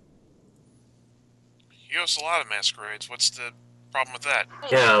masquerade. He hosts a lot of masquerades. What's the problem with that?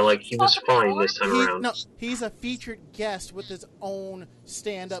 Yeah, like, he was fine this time around. No, he's a featured guest with his own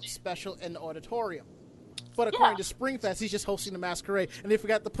stand-up special in the auditorium. But according to Springfest, he's just hosting the masquerade, and they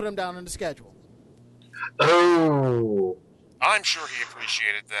forgot to put him down on the schedule. Oh. I'm sure he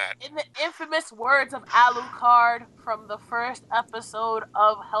appreciated that. In the infamous words of Alucard from the first episode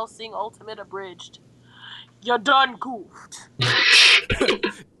of Hellsing Ultimate Abridged, "You done goofed."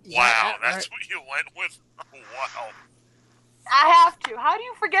 Wow, that's what you went with? Oh, wow. I have to. How do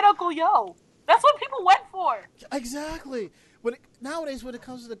you forget Uncle Yo? That's what people went for. Exactly. Nowadays, when it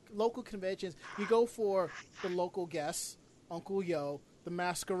comes to the local conventions, you go for the local guests, Uncle Yo, the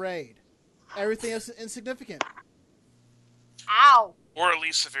masquerade. Everything else is insignificant. Ow. Or at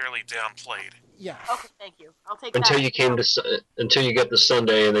least severely downplayed. Yeah. Okay, thank you. I'll take until that. Until you get to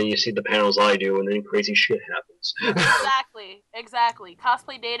Sunday, and then you see the panels I do, and then crazy shit happens. Exactly.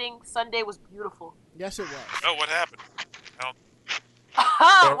 Cosplay dating Sunday was beautiful. Yes, it was. Oh, what happened?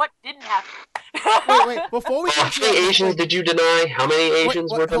 What didn't happen? Wait. Before we how many Asians did you deny? How many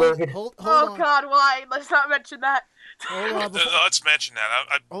Asians were denied? Hold oh on. God, why? Let's not mention that. Hold on. Let's mention that.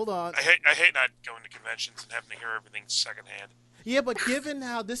 Hold on. I hate not going to conventions and having to hear everything secondhand. Yeah, but given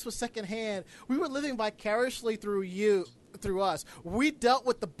how this was secondhand, we were living vicariously through us. We dealt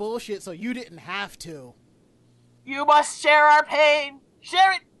with the bullshit, so you didn't have to. You must share our pain.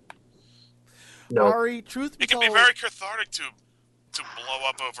 Share it. No. Ari, truth be It can told, be very cathartic to blow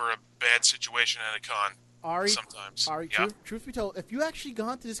up over a bad situation at a con. Ari, sometimes. Ari, yeah. truth be told, if you actually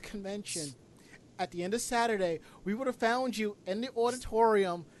gone to this convention at the end of Saturday, we would have found you in the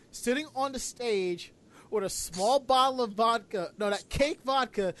auditorium, sitting on the stage with a small bottle of vodka. No, that cake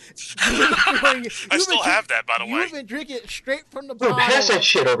vodka. I still have that, by the way. You've been drinking it straight from the Bro, bottle. pass that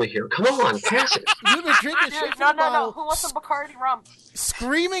shit over here. Come on, pass it. You've been drinking it straight Dude, from no, the bottle. no. Who wants some Bacardi rum?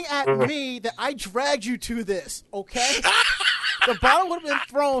 Screaming at me that I dragged you to this, okay? The bottle would have been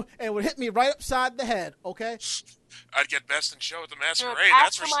thrown and would hit me right upside the head, okay? I'd get best in show at the Dude, masquerade.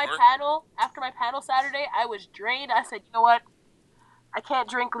 That's for sure. After my panel Saturday, I was drained. I said, you know what? I can't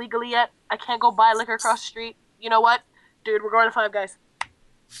drink legally yet. I can't go buy liquor across the street. You know what? Dude, we're going to Five Guys.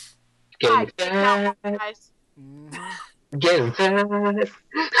 Getting Five fat. Guys. Getting fat. I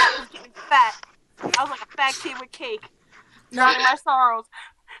was getting fat. I was like a fat kid with cake. Drowning my sorrows.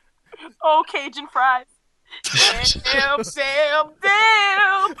 Oh, Cajun fries. Damn.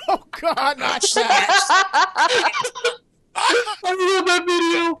 Oh, God, not that. I love that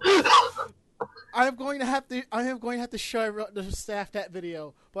video. I am going to have to show the staff that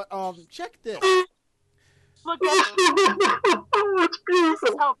video. But check this. Look at this. It's This is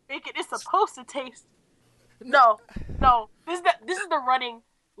beautiful. how bacon is supposed to taste. No. This is the running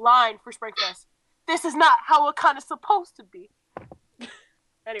line for Springfest. This is not how it kind of supposed to be.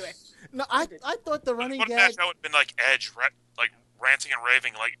 Anyway. No, I thought the running What gag. match that would have been like Edge, like ranting and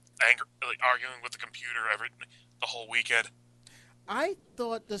raving, like arguing with the computer the whole weekend. I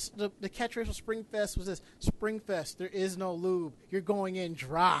thought the catchphrase of Springfest was this: Springfest, there is no lube. You're going in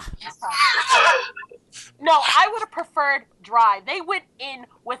dry. No, I would have preferred dry. They went in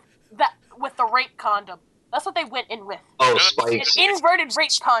with the rape condom. That's what they went in with. Oh, An spikes. inverted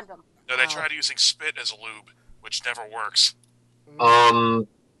rape condom. No, they tried using spit as a lube, which never works.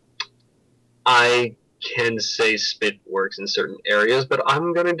 I can say spit works in certain areas, but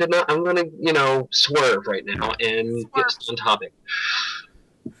I'm gonna swerve right now and get on topic.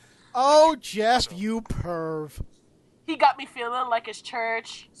 Oh, Jeff, you perv. He got me feeling like his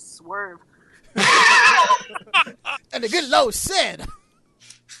church. Swerve. And the good Lord said.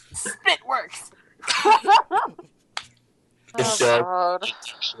 Spit works. It God.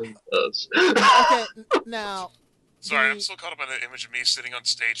 actually does. Okay, now. Sorry, I'm still caught up on the image of me sitting on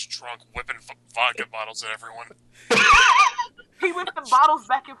stage drunk, whipping vodka bottles at everyone. He whipped the bottles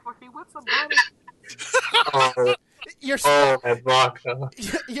back and forth. He whipped some bottles. That vodka.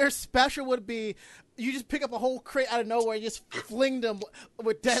 Your special would be you just pick up a whole crate out of nowhere and just fling them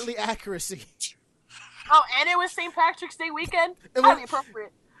with deadly accuracy. Oh, and it was St. Patrick's Day weekend? It was- Highly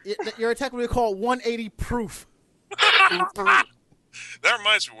appropriate. Your attack would be called 180 proof. That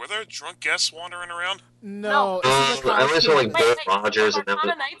reminds me, were there drunk guests wandering around? No. No. This is a I always feel like costume. Bill Rogers does and them.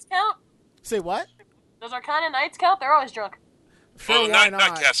 Arcana Nights count? Say what? Does Arcana Nights count? They're always drunk. Sure, Well, why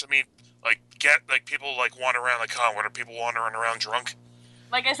not guests. I mean, like people like wander around the con. What are people wandering around drunk?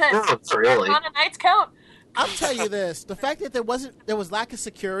 Like I said, No, not really. Arcana Nights count. I'll tell you this: the fact that there was lack of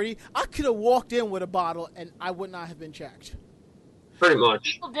security, I could have walked in with a bottle and I would not have been checked. Pretty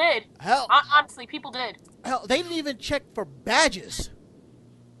much. People did. Hell, Honestly, people did. they didn't even check for badges.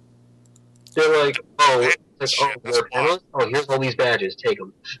 They're like, Shit, that's we're panelists? Oh, here's all these badges. Take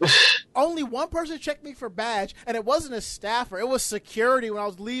them. Only one person checked me for badge, and it wasn't a staffer. It was security when I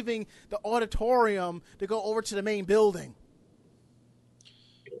was leaving the auditorium to go over to the main building.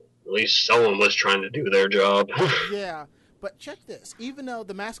 At least someone was trying to do their job. Yeah, but check this. Even though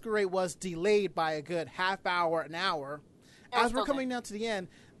the masquerade was delayed by a good half hour, an hour, Yeah, as we're still coming down to the end,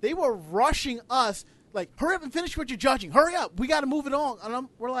 they were rushing us, like, hurry up and finish what you're judging. Hurry up. We got to move it on. And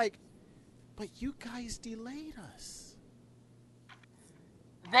we're like, but you guys delayed us.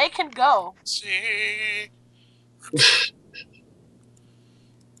 They can go. See,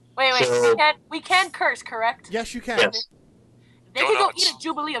 Wait. So- We can curse, correct? Yes, you can. Yes. They Go can go nuts. eat a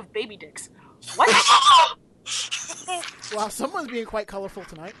jubilee of baby dicks. What? Wow, someone's being quite colorful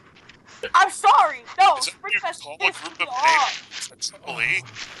tonight. I'm sorry. No, is that what you Springfest call a pissed group me of off. babies? Is that Jubilee?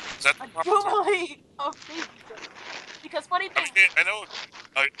 Is that the A proper term? jubilee of baby dicks. Because funny I thing, mean, I know.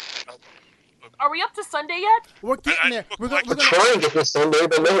 are we up to Sunday yet? We're getting there. We're We're going trying to get this Sunday,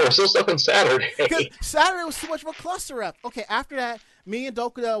 but no, we're still stuck on Saturday. because Saturday was too much of a cluster up. Okay, after that, me and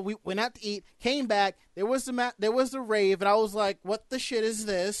Dokuda, we went out to eat, came back. There was the rave, and I was like, "What the shit is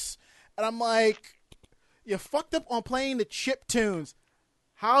this?" And I'm like, "You fucked up on playing the chip tunes.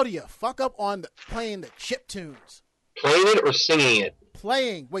 How do you fuck up on playing the chip tunes? Playing it or singing it?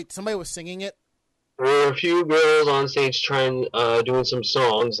 Playing. Wait, somebody was singing it. There were a few girls on stage trying, doing some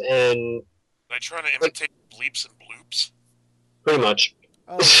songs, and They trying to imitate bleeps and bloops. pretty much.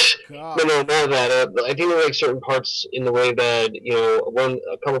 Oh god. No, not that. I think there were like certain parts in the way that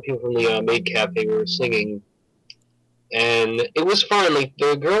a couple of people from the Maid Cafe were singing, and it was fun. Like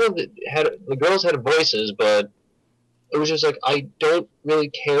the girls had voices, but it was just like I don't really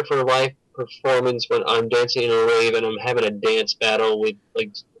care for live performance when I'm dancing in a rave and I'm having a dance battle with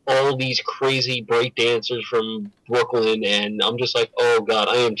like all these crazy break dancers from Brooklyn, and I'm just like, oh god,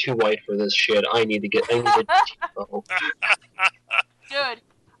 I am too white for this shit. I need to oh. Dude,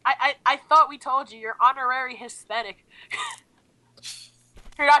 I thought we told you you're honorary Hispanic.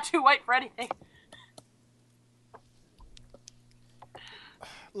 You're not too white for anything.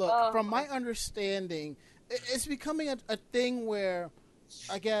 Look, from my understanding, it's becoming a thing where,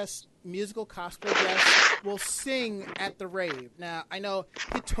 I guess, musical cosplay guests will sing at the rave. Now, I know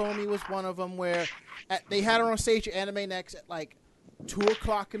Hitomi was one of them where they had her on stage at Anime Next at like 2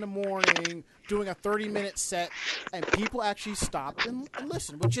 o'clock in the morning doing a 30-minute set, and people actually stopped and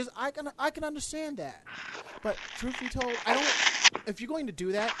listened, which is, I can understand that. But truth be told, if you're going to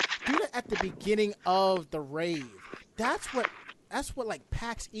do that at the beginning of the rave. That's what like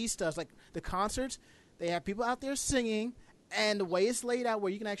PAX East does. Like the concerts, they have people out there singing, and the way it's laid out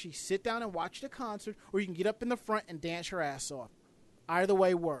where you can actually sit down and watch the concert, or you can get up in the front and dance your ass off. Either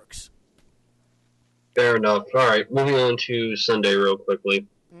way works. Fair enough. All right, moving on to Sunday real quickly.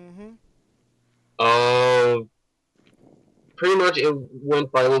 Mm-hmm. Pretty much it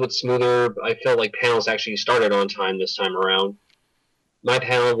went by a little bit smoother. I felt like panels actually started on time this time around. My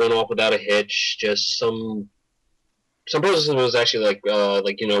panel went off without a hitch. Just some person was actually like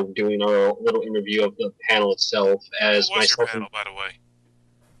doing our little interview of the panel itself. As what was myself your panel, by the way?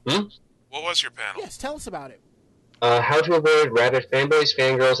 What was your panel? Yes, tell us about it. How to avoid rabid fanboys,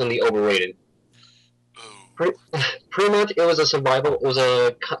 fangirls, and the overrated. Pretty much, it was a survival. It was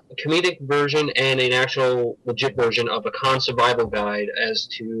a comedic version and an actual legit version of a con survival guide as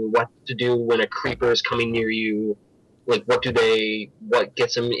to what to do when a creeper is coming near you. Like, what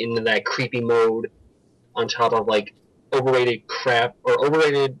gets them into that creepy mode, on top of like overrated crap or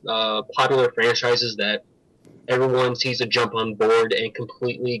overrated popular franchises that everyone sees to jump on board and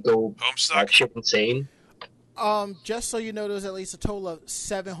completely go shit insane. Just so you know, there was at least a total of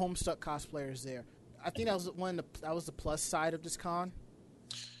 7 Homestuck cosplayers there. I think that was the plus side of this con.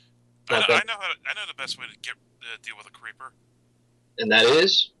 I know the best way to deal with a creeper. And that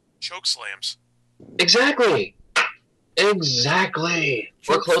is? Choke slams. Exactly! Or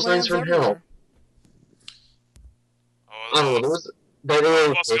clotheslines from hell. Oh, I also go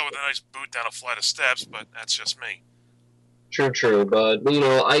with a nice boot down a flight of steps, but that's just me. True, but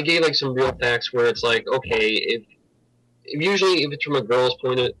I gave like some real facts where it's like, okay, if it's from a girl's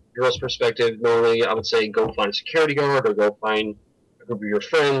perspective, normally I would say go find a security guard or go find a group of your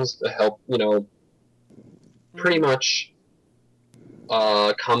friends to help, pretty much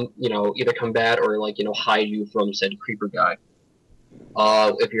either combat or hide you from said creeper guy.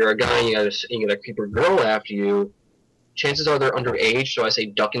 If you're a guy and you got a creeper girl after you, chances are they're underage, so I say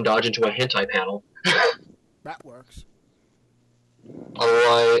duck and dodge into a hentai panel. That works.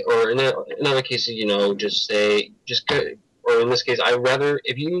 Otherwise, or in other cases, or in this case,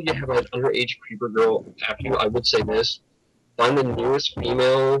 if you have an underage creeper girl after you, I would say this: find the nearest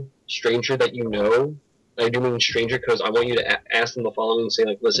female stranger that you know. I do mean stranger because I want you to ask them the following and say,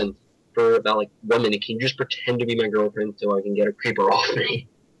 like, listen, for about like 1 minute, can you just pretend to be my girlfriend so I can get a creeper off me?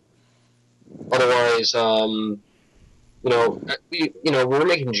 Otherwise, we're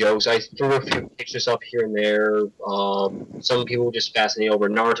making jokes. I threw a few pictures up here and there. Some people were just fascinated over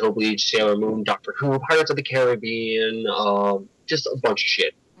Naruto, Bleach, Sailor Moon, Doctor Who, Pirates of the Caribbean, just a bunch of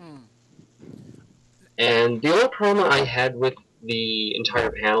shit. And the only problem I had with the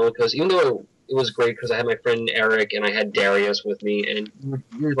entire panel, because even though it was great because I had my friend Eric and I had Darius with me, and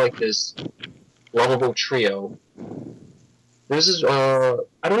we were like this lovable trio. This is, I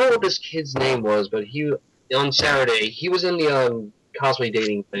don't know what this kid's name was, but on Saturday, he was in the cosplay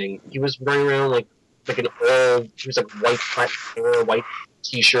dating thing. He was running around like he was like white hair, white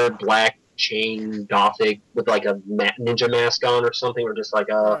t-shirt, black chain, gothic, with like a ninja mask on or something, or just like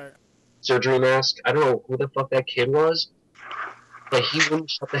a surgery mask. I don't know who the fuck that kid was, but he wouldn't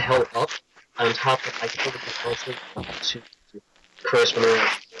shut the hell up. On top of, I told him to Chris when there were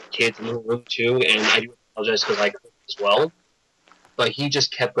kids in the room too, and I do apologize because I could as well. But he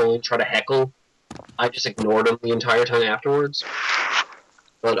just kept going, trying to heckle. I just ignored him the entire time afterwards.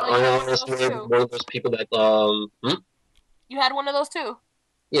 But I honestly am one of those people that, You had one of those too?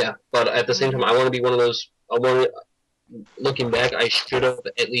 Yeah, but at the same time, I want to be one of those, looking back, I should have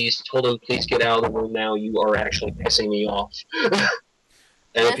at least told him, please get out of the room now, you are actually pissing me off.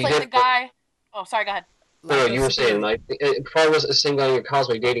 And if it's like the guy... Oh, sorry, go ahead. No, you were saying, it probably was the same guy in your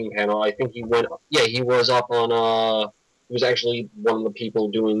cosplay dating panel. I think he was up on, he was actually one of the people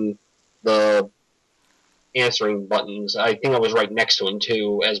doing the answering buttons. I think I was right next to him,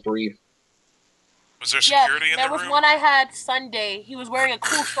 too, as brief. Was there security in the room? There was one I had Sunday. He was wearing a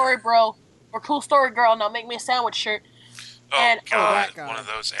cool story, bro. or Cool Story Girl, now make me a sandwich shirt. Oh, And- God, that guy. one of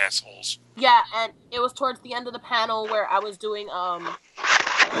those assholes. Yeah, and it was towards the end of the panel where I was doing,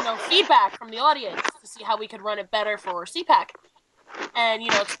 feedback from the audience to see how we could run it better for CPAC. And,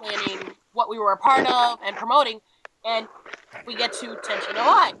 explaining what we were a part of and promoting. And we get to Tension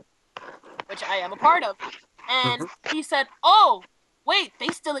OI, which I am a part of. And he said, "Oh, wait, they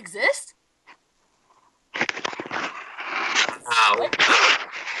still exist?" Wow.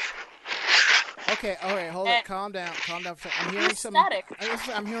 Okay, all right, hold it. Calm down. For a second. I'm hearing some static.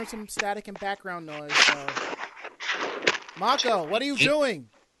 I'm hearing some static and background noise. So, Mako, what are you doing?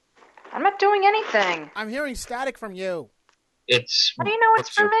 I'm not doing anything. I'm hearing static from you It's. How do you know it's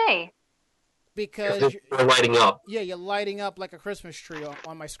for me? because They're lighting up. you're lighting up like a Christmas tree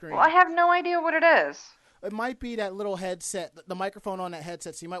on my screen. Well, I have no idea what it is. It might be that little headset, the microphone on that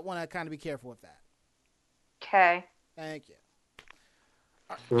headset. So you might want to kind of be careful with that. Okay. Thank you.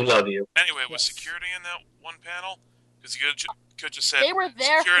 We love you. Anyway, was Yes. security in that one panel? Because you could just said, They were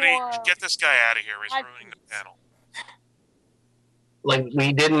there security, for get this guy out of here. He's 5 ruining the minutes. panel. Like,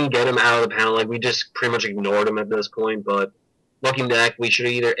 we didn't get him out of the panel. Like, we just pretty much ignored him at this point. But looking back, we should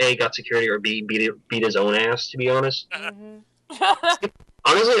have either A, got security, or B, beat his own ass, to be honest.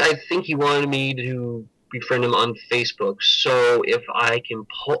 Honestly, I think he wanted me to befriend him on Facebook. So if I can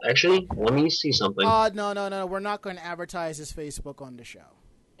pull... Actually, let me see something. No. We're not going to advertise his Facebook on the show.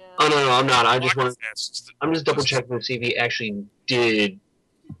 Oh, no, I'm not. I just Block want his to... ass. I'm just double checking to see if he actually did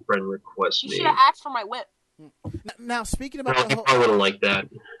friend request You me. should have asked for my whip. Now, speaking I about don't the think whole... I would have liked that.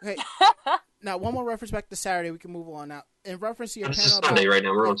 Okay, now one more reference back to Saturday. We can move on now. In reference to your It's panel just Sunday about... right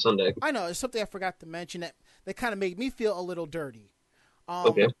now. We're on Sunday. I know, it's something I forgot to mention that kind of made me feel a little dirty.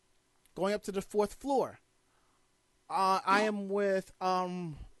 Okay. Going up to the 4th floor. I am with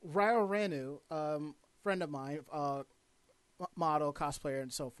Ryo Renu, friend of mine, model, cosplayer,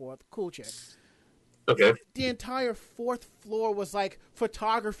 and so forth. Cool chick. Okay. The entire 4th floor was like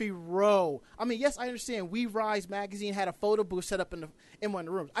photography row. I mean, yes, I understand. We Rise magazine had a photo booth set up in one of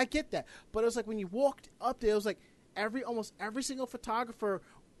the rooms. I get that, but it was like when you walked up there, it was like almost every single photographer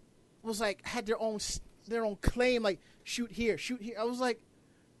was like had their own claim, like shoot here, shoot here. I was like,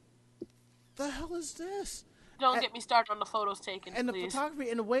 the hell is this? Don't get me started on the photos taken, And please. the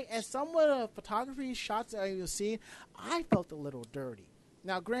photography, in a way, and some of the photography shots that I was seeing, I felt a little dirty.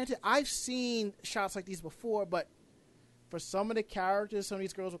 Now, granted, I've seen shots like these before, but for some of the characters, some of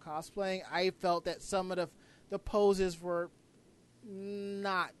these girls were cosplaying, I felt that some of the poses were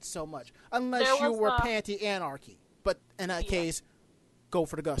not so much. Unless There you was were a- panty anarchy. But in that case, go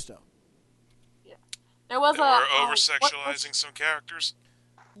for the gusto. There was They were a over-sexualizing some characters.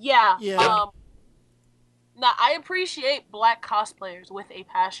 Yeah. Yeah. Now I appreciate black cosplayers with a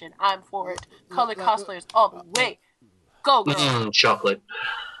passion. I'm for it. Colored cosplayers all the way. Go girls. Chocolate.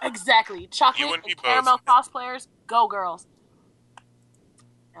 Exactly. You Chocolate and me and caramel both. cosplayers. Go girls.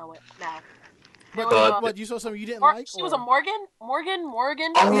 Now what? Now. There was But- a- What, you saw something you didn't Mor- like? she was or- a Morgan.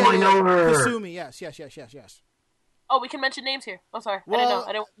 Morgan. Oh, I know her. Kasumi, yes. Oh, we can mention names here. I'm sorry. I Well, didn't know.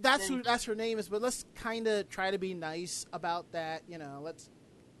 I didn't. that's her name is, but let's kind of try to be nice about that. Let's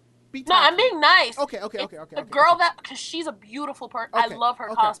be. No, I'm tactful. being nice. Okay. The girl because she's a beautiful person. I love her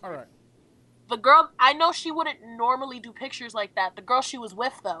cosplay. All right. The girl, I know she wouldn't normally do pictures like that. The girl she was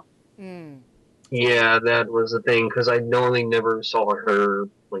with, though. Yeah, that was the thing, because I normally never saw her,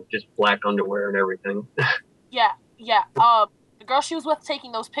 like, just black underwear and everything. Yeah. The girl she was with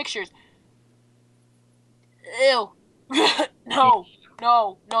taking those pictures. Ew. No,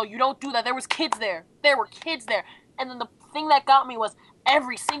 you don't do that. There was kids there. And then the thing that got me was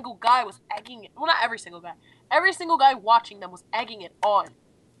every single guy was egging it. Well, not every single guy. Every single guy watching them was egging it on.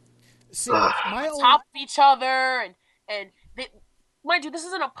 See, my own. Top of each other, and they, mind you, this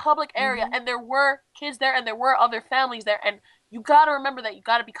is in a public area, and there were kids there, and there were other families there, and you gotta remember that. You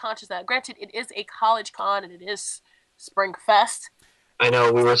gotta be conscious of that. Granted, it is a college con, and it is Spring Fest. I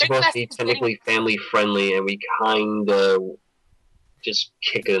know, we were Spring supposed to Fest be is technically family-friendly, and we kind of just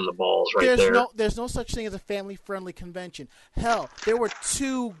kick it in the balls right there. There's no such thing as a family-friendly convention. Hell, there were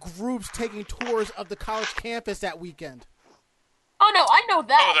 2 groups taking tours of the college campus that weekend. Oh no, I know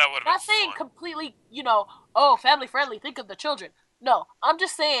that. Oh, that would've been Not saying fun. completely, family friendly. Think of the children. No, I'm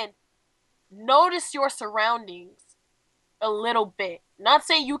just saying, notice your surroundings a little bit. Not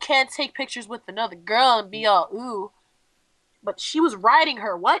saying you can't take pictures with another girl and be all ooh, but she was riding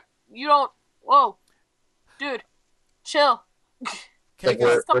her. What? You don't? Whoa, dude, chill. Like,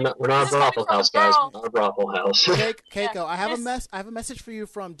 Keiko, we're not a brothel house, guys. We're not a brothel house. Keiko, I have This- I have a message for you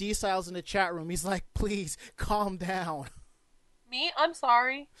from D Styles in the chat room. He's like, please calm down. Me? I'm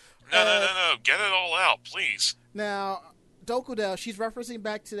sorry. No. Get it all out, please. Now, Dokudel, she's referencing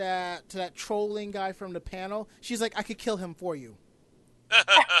back to that trolling guy from the panel. She's like, I could kill him for you.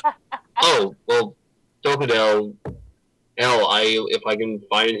 Oh, well, Dokudel, if I can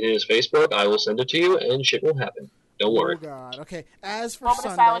find his Facebook, I will send it to you, and shit will happen. Don't worry. Oh God. Okay. As for Moment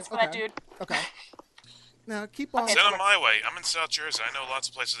Sunday, of silence for okay. that dude. Okay. Now keep on. Send them my way. I'm in South Jersey. I know lots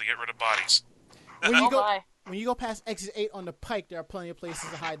of places to get rid of bodies. When you go past exit 8 on the Pike, there are plenty of places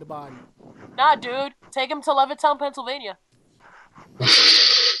to hide the body. Nah, dude. Take him to Levittown, Pennsylvania.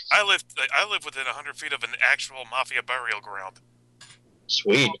 I live within 100 feet of an actual mafia burial ground.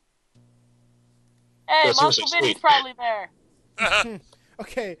 Sweet. Hey, That's seriously Muscovini's sweet. probably there.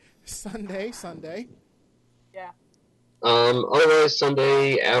 Okay, Sunday. Yeah. Otherwise,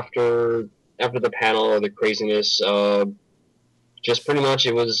 Sunday after the panel or the craziness, just pretty much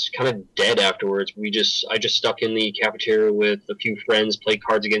it was kind of dead afterwards. I just stuck in the cafeteria with a few friends, played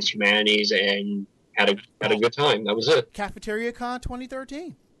Cards Against Humanities, and had a good time. That was it. Cafeteria Con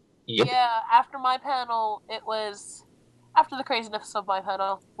 2013. Yep. Yeah, after my panel, it was after the craziness of my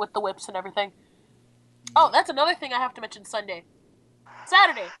panel with the whips and everything. Oh, that's another thing I have to mention Sunday.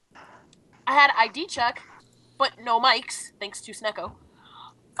 Saturday, I had ID check, but no mics, thanks to Snecko.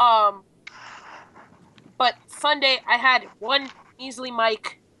 But Sunday, I had one measly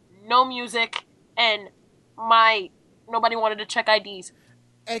mic, no music, and nobody wanted to check IDs.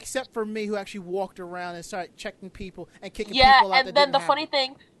 Except for me, who actually walked around and started checking people and kicking Yeah, people out. and that then didn't the happen. funny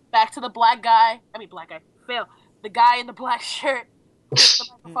thing, back to the the guy in the black shirt with the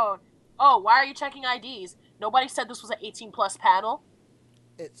microphone. Oh, why are you checking IDs? Nobody said this was an 18+ panel.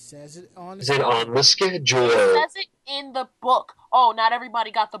 It says it on. Is it on the schedule? It says it in the book. Oh, not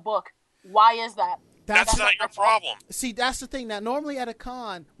everybody got the book. Why is that? That's not your problem. See, that's the thing. Now, normally at a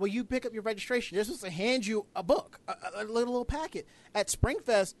con, when you pick up your registration, they're supposed to hand you a book, a little packet. At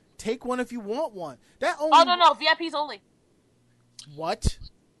Springfest, take one if you want one. That only. Oh, no, VIPs only. What?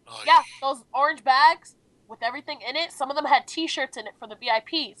 Oh, Yeah, those orange bags with everything in it, some of them had T-shirts in it for the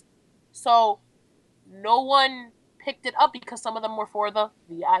VIPs. So, no one picked it up because some of them were for the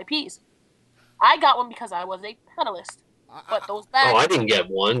VIPs. I got one because I was a panelist. But those bags... Oh, I didn't get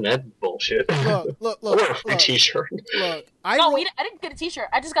one. That's bullshit. Look. I want a free T-shirt. Look, I didn't get a T-shirt.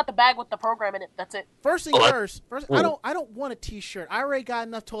 I just got the bag with the program in it. That's it. First thing first, I don't want a T-shirt. I already got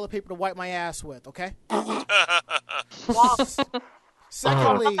enough toilet paper to wipe my ass with. Okay. Wow.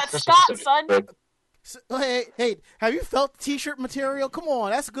 Secondly, That's Scott, son. Hey, have you felt the T-shirt material? Come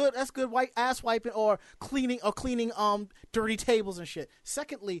on, that's good. That's good white ass wiping or cleaning dirty tables and shit.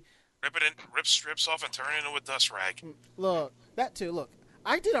 Secondly, rip strips off and turn it into a dust rag. Look, that too. Look,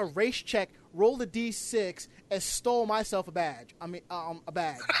 I did a race check, rolled a D6, and stole myself a badge. A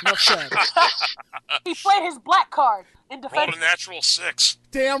bag. Enough said. He played his black card in defense. Rolled a natural 6.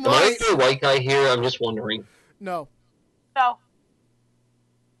 Damn Am I right. the white guy here? I'm just wondering. No. No.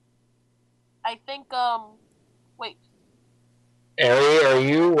 I think, wait. Ari, are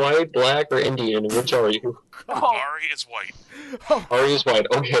you white, black, or Indian? Which are you? Oh. Ari is white. Ari is white.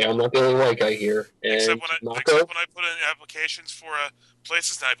 Okay, I'm not the only white guy here. And Except when I Mako? put in applications for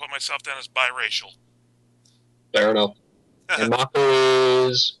places, and I put myself down as biracial. Fair enough. And Mako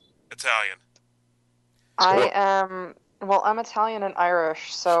is... Italian. I'm Italian and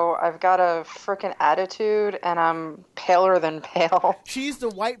Irish, so I've got a frickin' attitude, and I'm paler than pale. She's the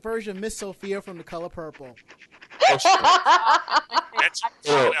white version of Miss Sophia from The Color Purple. That's out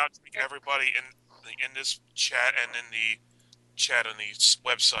to everybody in this chat and in the chat on the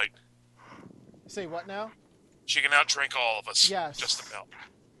website. Say what now? She can outdrink all of us. Yes. Just about.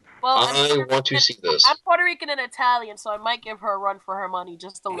 Well, I want to see this. I'm Puerto Rican and Italian, so I might give her a run for her money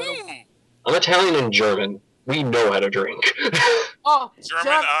just a little. I'm Italian and German. We know how to drink. Oh,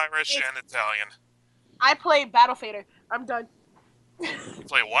 German, Irish, and Italian. I play Battle Fader. I'm done. You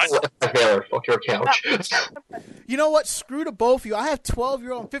play what? There, fuck your couch. You know what? Screw the both of you. I have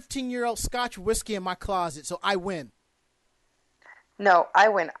 12-year-old and 15-year-old Scotch whiskey in my closet, so I win. No, I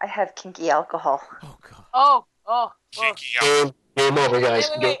win. I have kinky alcohol. Oh, God. Oh. Kinky. Game over, guys.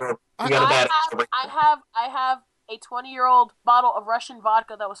 Wait. Game over. You got a bad I have a 20-year-old bottle of Russian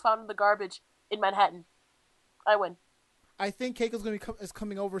vodka that was found in the garbage in Manhattan. I win. I think Keiko's is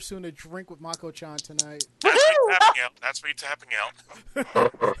coming over soon to drink with Mako-chan tonight. That's me tapping out.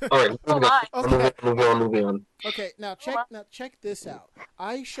 All right, moving on. Okay, now check this out.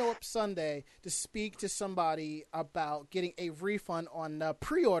 I show up Sunday to speak to somebody about getting a refund on the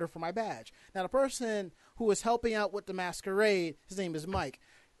pre-order for my badge. Now, the person who was helping out with the masquerade, his name is Mike.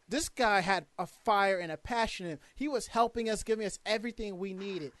 This guy had a fire and a passion in him. He was helping us, giving us everything we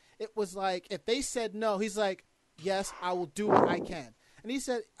needed. It was like, if they said no, he's like, yes, I will do what I can. And he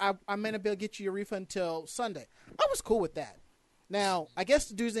said, I may not be able to get you your refund until Sunday. I was cool with that. Now, I guess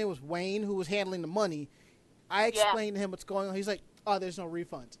the dude's name was Wayne, who was handling the money. I explained to him what's going on. He's like, "Oh, there's no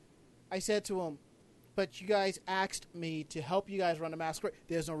refunds." I said to him, "But you guys asked me to help you guys run the masquerade.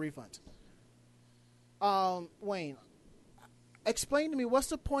 There's no refunds." Wayne, explain to me what's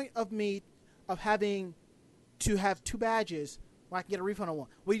the point of me having to have 2 badges when I can get a refund on one?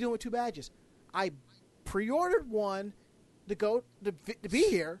 What are you doing with 2 badges? I pre-ordered one to be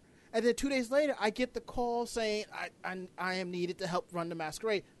here, and then 2 days later, I get the call saying I am needed to help run the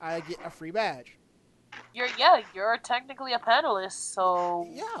masquerade. I get a free badge. You're technically a panelist, so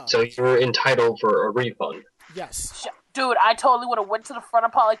Yeah. So you're entitled for a refund. Yes. Dude, I totally would have went to the front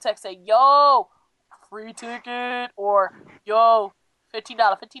of Polytech, say, "Yo, free ticket," or "Yo,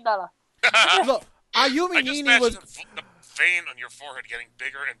 $15." Look, Ayumi I just Nini imagine was the vein on your forehead getting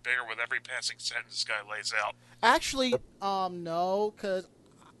bigger and bigger with every passing sentence this guy lays out. actually no, because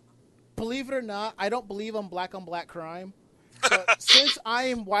believe it or not, I don't believe on black crime. But since I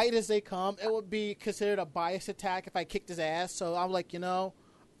am white as they come, it would be considered a bias attack if I kicked his ass. So I'm like,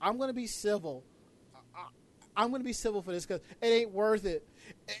 I'm going to be civil. I'm going to be civil for this because it ain't worth it.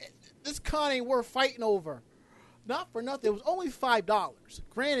 This con ain't worth fighting over. Not for nothing. It was only $5.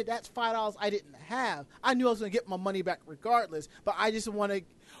 Granted, that's $5 I didn't have. I knew I was going to get my money back regardless, but I just want to...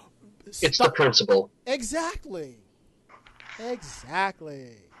 It's the principle. Exactly.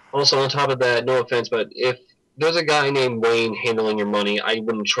 Also, on top of that, no offense, but if there's a guy named Wayne handling your money, I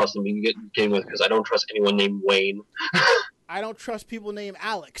wouldn't trust him to begin with because I don't trust anyone named Wayne. I don't trust people named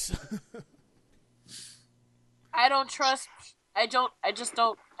Alex. I don't trust. I don't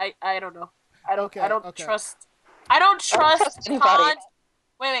know. I don't trust. I don't trust anybody. cons.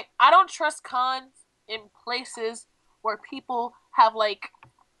 Wait. I don't trust cons in places where people have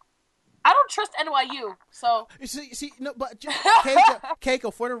I don't trust NYU. So see, no, but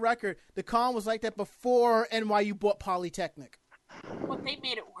Keiko, for the record, the con was like that before NYU bought Polytechnic. But they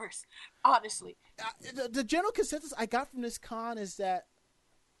made it worse, honestly. The general consensus I got from this con is that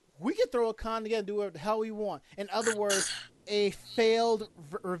we can throw a con together and do whatever the hell we want. In other words, a failed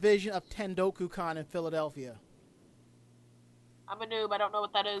revision of Tendoku Con in Philadelphia. I'm a noob. I don't know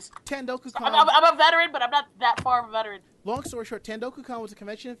what that is. Tendoku Con. I'm a veteran, but I'm not that far of a veteran. Long story short, Tendoku Con was a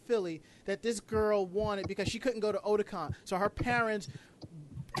convention in Philly that this girl wanted because she couldn't go to Otakon. So her parents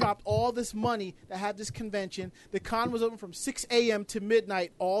dropped all this money to have this convention. The con was open from 6 a.m. to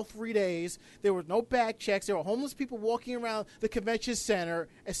midnight all 3 days. There were no bag checks. There were homeless people walking around the convention center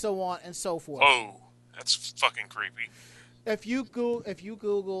and so on and so forth. Whoa, that's fucking creepy. If you Google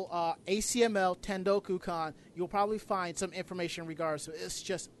ACML Tendoku Con, you'll probably find some information in regards to it. It's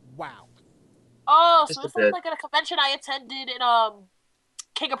just wow. Oh, so this looks like a convention I attended in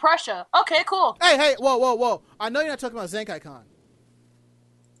King of Prussia. Okay, cool. Hey, whoa! I know you're not talking about Zenkai Con.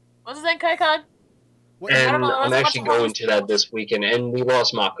 What's a Zenkai Con? And I'm actually going to that this weekend, and we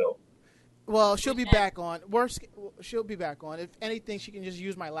lost Mako. Well, she'll be back on. She'll be back on. If anything, she can just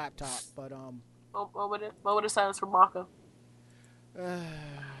use my laptop. But moment of silence for Mako.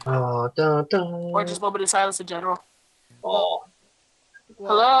 Or just moment of silence in general. Oh.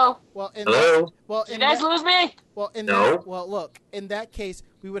 Hello. Did you guys lose me? No. Look. In that case,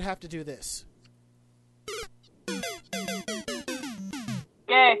 we would have to do this.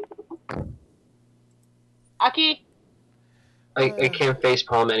 Okay. Aki. I can't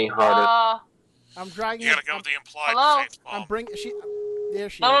facepalm any harder. I'm dragging. You gotta go with the implied hello? facepalm. I'm bringing. There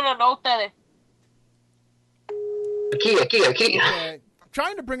she is. No, Tele. Aki. Okay. I'm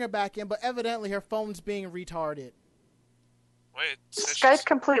trying to bring her back in, but evidently her phone's being retarded. Wait, Skype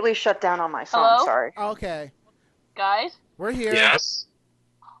completely shut down on my phone. Hello? Sorry. Okay. Guys? We're here. Yes.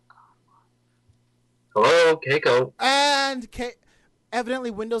 Hello, Keiko. And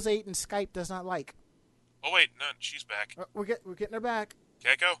evidently Windows 8 and Skype does not like. Oh wait, no, she's back. We're getting her back.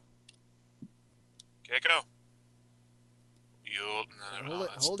 Keiko.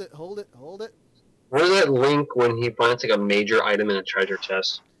 Hold it. Where's that link when he finds like a major item in a treasure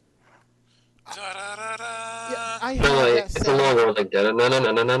chest? Yeah, I have No, that it's a sound. long one like that.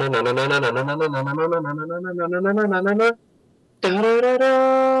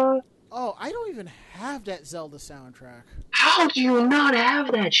 Oh, I don't even have that Zelda soundtrack. How do you not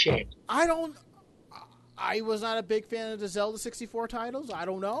have that shit? I was not a big fan of the Zelda 64 titles. I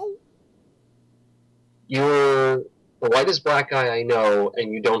don't know. You're the whitest black guy I know,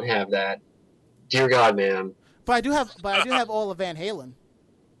 and you don't have that. Dear God, man. But I do have all of Van Halen.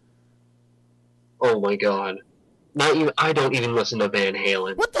 Oh my God. Not even. I don't even listen to Van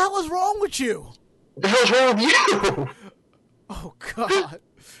Halen. What the hell is wrong with you? What the hell's wrong with you? Oh God.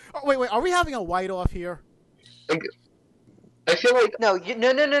 Oh, wait. Are we having a white off here? I feel like No.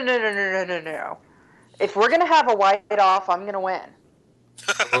 If we're gonna have a white off, I'm gonna win.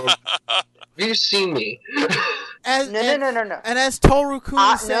 Have you seen me? No. And as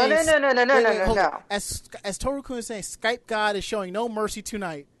Toru-kun is saying, No. As Toru-kun is saying, Skype God is showing no mercy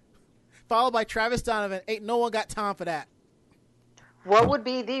tonight. Followed by Travis Donovan. Ain't no one got time for that. What would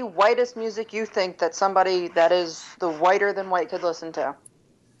be the whitest music you think that somebody that is the whiter than white could listen to?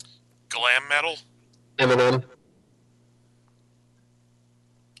 Glam metal. Eminem.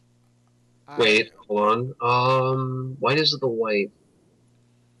 Wait, hold on. White is the white.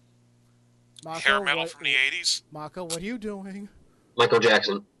 Mako, Hair metal from the 80s. Mako, what are you doing? Michael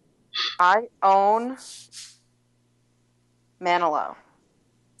Jackson. I own Manilow.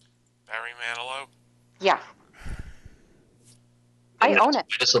 Barry Manilow. Yeah. I own it.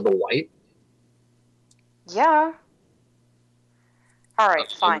 White is the white? Yeah.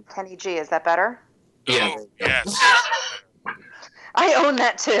 Alright, fine. Kenny G, is that better? Yeah. Oh, yes. I own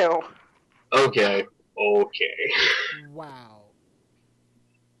that too. Okay. Wow.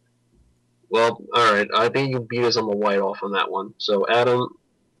 Well, alright. I think you beat us on the white off on that one. So, Adam,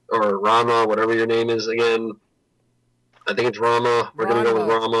 or Rama, whatever your name is again. I think it's Rama. We're going to go with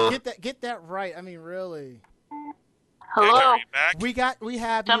Rama. Get that right. I mean, really. Hello, Keiko, are you back? We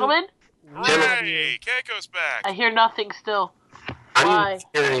have gentlemen. Hey, Keiko's back. I hear nothing still. I Why? didn't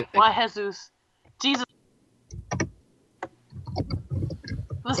hear anything. Why, Jesus? Jesus.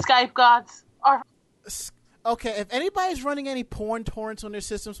 The Skype gods are. Okay, if anybody's running any porn torrents on their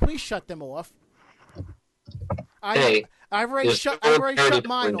systems, please shut them off. Hey, I've already there's shut no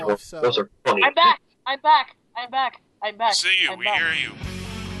mine parody off. So those are funny. I'm back. See you. We hear you.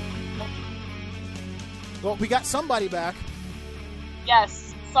 well, we got somebody back.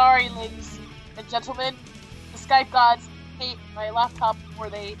 Yes. Sorry, ladies and gentlemen. The Skype gods hate my laptop, or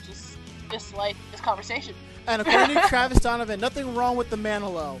they just dislike this conversation. And according to Travis Donovan, nothing wrong with the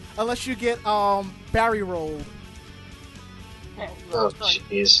Manilow unless you get Barry rolled. Oh,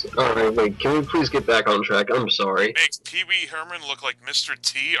 jeez. Alright, wait, can we please get back on track? I'm sorry. Makes Pee Wee Herman look like Mr.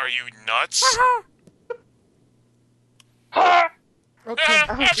 T. Are you nuts? Okay.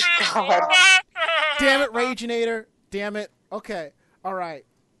 Oh, God. Damn it, Raginator. Damn it. Okay. All right.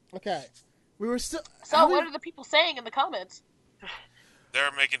 Okay. We were still. So, what are the people saying in the comments?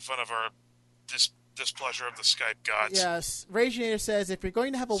 They're making fun of our displeasure of the Skype gods. Yes. Raginator says if you're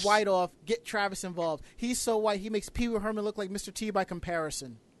going to have a white off, get Travis involved. He's so white, he makes Pee Wee Herman look like Mr. T by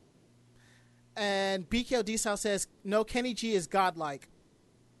comparison. And BKLD South says, no, Kenny G is godlike.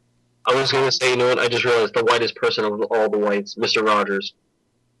 I was going to say, you know what, I just realized the whitest person of all the whites, Mr. Rogers.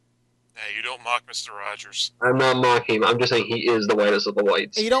 Hey, you don't mock Mr. Rogers. I'm not mocking him, I'm just saying he is the whitest of the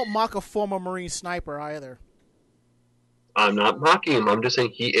whites. And you don't mock a former Marine sniper either. I'm not mocking him, I'm just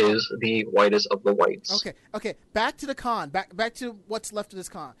saying he is the whitest of the whites. Okay. Back to the con. Back to what's left of this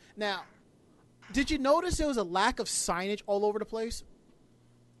con. Now, did you notice there was a lack of signage all over the place?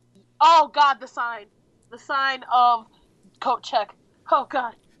 Oh, God, the sign. The sign of coat check. Oh,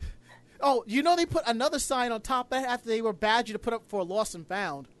 God. Oh, you know they put another sign on top of that after they were badgered to put up for lost and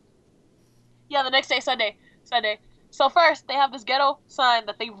found. Yeah, the next day, Sunday. So first, they have this ghetto sign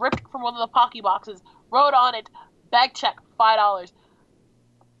that they ripped from one of the Pocky boxes, wrote on it, bag check, $5.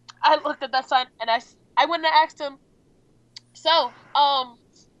 I looked at that sign, and I went and asked him, so,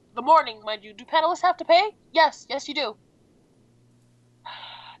 the morning, mind you, do panelists have to pay? Yes, you do.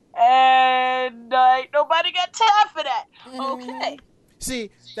 And nobody got time for that. Okay.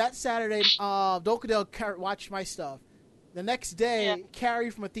 See, that Saturday, Dokudale watched my stuff. The next day, Carrie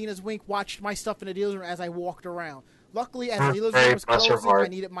from Athena's Wink watched my stuff in the dealer's room as I walked around. Luckily, as the dealer's room was closing, I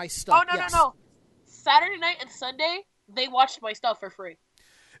needed my stuff. Oh, no. Saturday night and Sunday, they watched my stuff for free.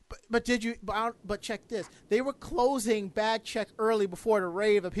 But did you? But check this. They were closing bag check early before the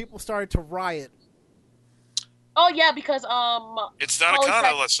rave, and people started to riot. Oh yeah, because it's not a con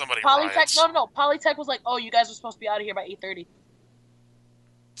unless somebody riots. No. Polytech was like, oh, you guys are supposed to be out of here by 8:30.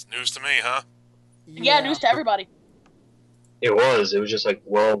 It's news to me, huh? Yeah, news to everybody. It was just like,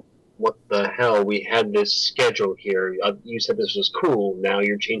 well, what the hell? We had this schedule here. You said this was cool. Now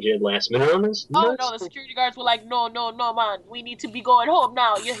you're changing it last minute on us? Oh, no, the security guards were like, no, man. We need to be going home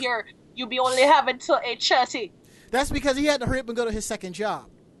now. You're here. You be only having till 8:30. That's because he had to hurry up and go to his second job.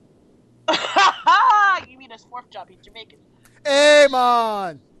 You mean his fourth job? He's Jamaican. Hey,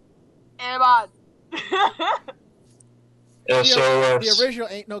 man. The original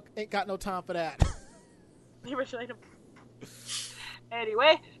ain't got no time for that. The original ain't.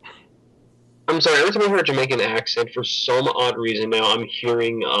 Anyway. I'm sorry, every time I hear a Jamaican accent, for some odd reason now, I'm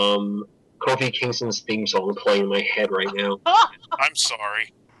hearing Kofi Kingston's theme song playing in my head right now. I'm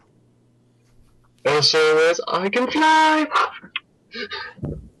sorry. SOS, I can fly!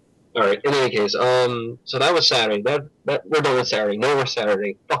 All right. In any case, so that was Saturday. That we're done with Saturday. No more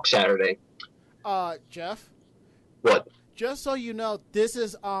Saturday. Fuck Saturday. Jeff, What? just so you know, this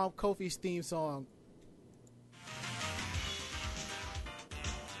is Kofi's theme song.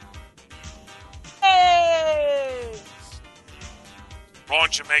 Hey! Wrong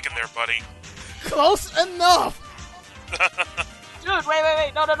Jamaican there, buddy. Close enough. Dude,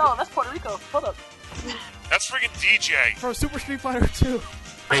 wait. No. That's Puerto Rico. Hold up. That's friggin' DJ. From Super Street Fighter 2.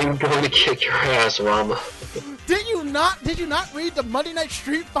 I am going to kick your ass, Rama. Did you not read the Monday Night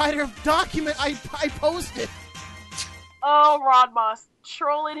Street Fighter document I posted? Oh, Rod Moss.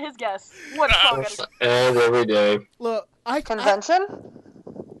 Trolling his guests. What song? As every day. Look, Convention?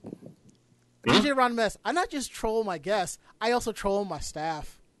 DJ Ron Mess, I not just troll my guests, I also troll my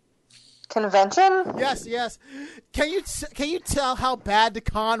staff. Convention? Yes. Can you tell how bad the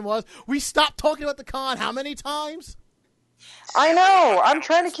con was? We stopped talking about the con how many times? I know. I'm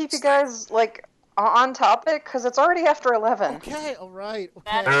trying to keep you guys, like, on topic, because it's already after 11. Okay, all right.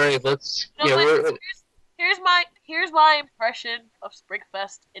 All right, let's. No, Yeah, listen, here's my impression of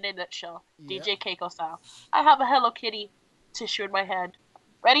Springfest in a nutshell. Yeah. DJ Keiko style. I have a Hello Kitty tissue in my hand.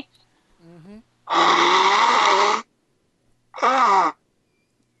 Ready? Mm-hmm.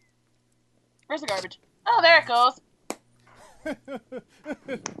 Where's the garbage? Oh, there it goes.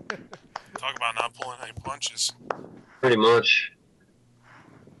 Talk about not pulling any punches. pretty much.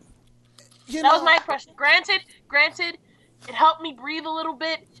 You That was my impression. Granted, it helped me breathe a little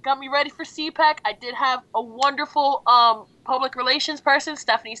bit. Got me ready for CPAC. I did have a wonderful public relations person,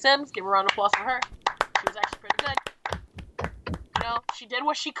 Stephanie Sims. Give a round of applause for her. She was actually pretty good. You know, she did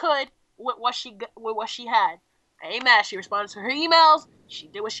what she could with what she had. I ain't mad. She responded to her emails. She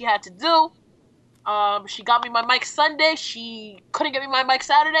did what she had to do. She got me my mic Sunday. She couldn't get me my mic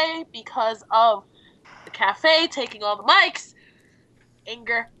Saturday because of the cafe taking all the mics.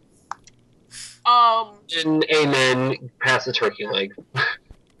 Anger. And amen, pass the turkey leg.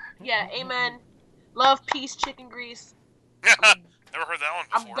 Yeah, amen. Love, peace, chicken grease. Never heard that one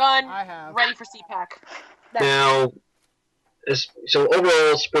I'm before. done. I have. Ready for CPAC. Now, so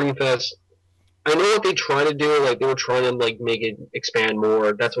overall, Springfest, I know what they try to do. Like, they were trying to, like, make it expand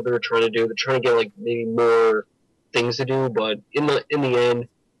more. That's what they were trying to do. They're trying to get, like, maybe more things to do. But in the end,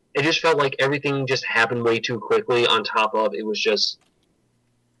 it just felt like everything just happened way too quickly. On top of it was just,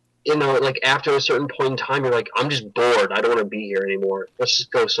 you know, like, after a certain point in time, you're like, I'm just bored. I don't want to be here anymore. Let's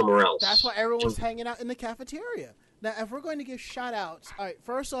just go somewhere else. That's why everyone was hanging out in the cafeteria. Now, if we're going to give shout-outs, all right,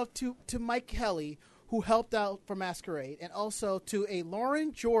 first off to Mike Kelly, who helped out for Masquerade, and also to a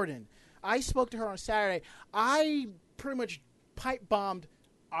Lauren Jordan. I spoke to her on Saturday. I pretty much pipe-bombed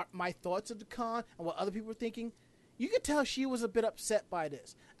my thoughts of the con and what other people were thinking. You could tell she was a bit upset by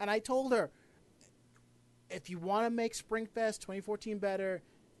this. And I told her, if you want to make Springfest 2014 better,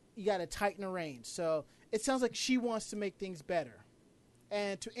 you got to tighten the reins. So it sounds like she wants to make things better.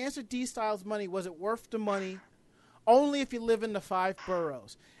 And to answer D Styles' money, was it worth the money? Only if you live in the 5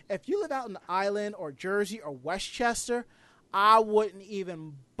 boroughs. If you live out in the island or Jersey or Westchester, I wouldn't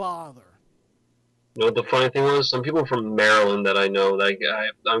even bother. You know what the funny thing was? Some people from Maryland that I know,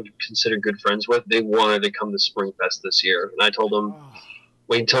 that I'm considered good friends with, they wanted to come to Springfest this year. And I told them,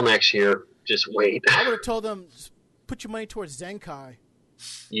 wait until next year. Just wait. I would have told them, put your money towards Zenkai.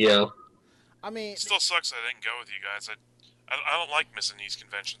 Yeah. I mean, It still sucks I didn't go with you guys. I don't like missing these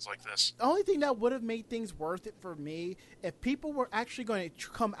conventions like this. the only thing that would have made things worth it for me, if people were actually going to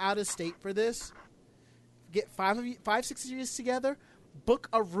come out of state for this, get 6 years together, book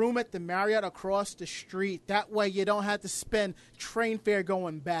a room at the Marriott across the street. That way you don't have to spend train fare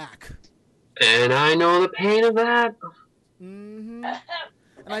going back. And I know the pain of that. Mm-hmm.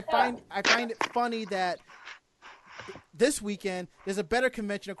 And I find it funny that this weekend there's a better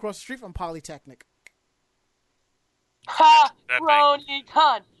convention across the street from Polytechnic. Ha! That big.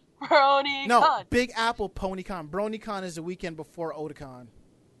 BronyCon! BronyCon! No, Big Apple PonyCon. BronyCon is the weekend before Otakon.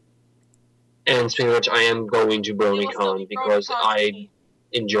 And speaking of which, I am going to It will still BronyCon be because BronyCon I to me.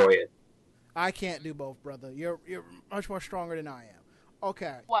 enjoy it. I can't do both, brother. You're much more stronger than I am.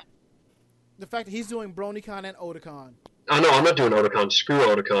 Okay. What? The fact that he's doing BronyCon and Otakon. Oh, no, I'm not doing Otakon. Screw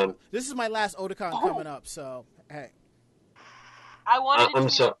Otakon. This is my last Otakon coming up, so hey. I wanted it I'm to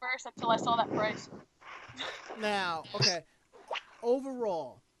be so- the first until I saw that price. Now, okay.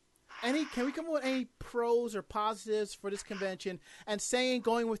 Overall, can we come up with any pros or positives for this convention? And saying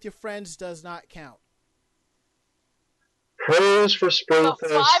going with your friends does not count. Pros for The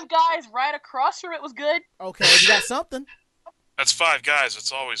Springfest. 5 Guys right across from it was good. Okay, you got something. That's 5 guys.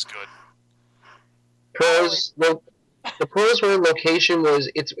 It's always good. Pros. Well, the pros were location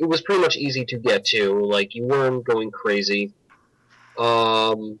was it was pretty much easy to get to. Like, you weren't going crazy.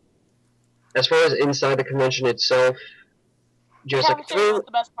 as far as inside the convention itself, just Harlem like Shake was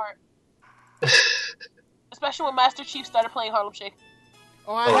the best part. Especially when Master Chief started playing Harlem Shake.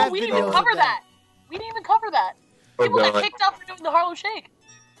 Oh, I Oh, have We didn't videos even of cover that. We didn't even cover that. oh People got god, kicked out for doing the Harlem Shake.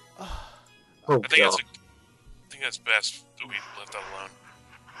 oh I think god. that's best that we left that alone.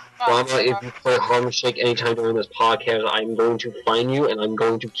 Rama, if you play Harlem Shake anytime during this podcast, I'm going to find you and I'm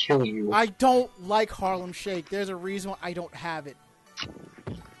going to kill you. I don't like Harlem Shake. There's a reason why I don't have it.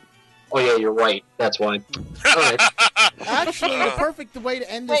 Oh yeah, you're right. That's why. Alright. Actually, the perfect way to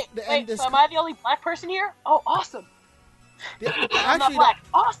end this. Wait, so am I the only black person here? Oh, awesome. I'm not Actually, black.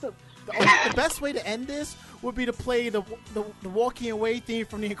 Awesome. the best way to end this would be to play the Walking Away theme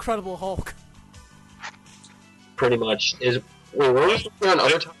from The Incredible Hulk. Pretty much. Wait, were we speaking on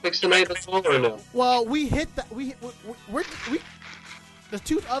other topics tonight as well, or no? Well, we hit that. We the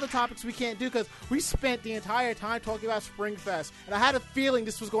two other topics we can't do because we spent the entire time talking about Springfest, and I had a feeling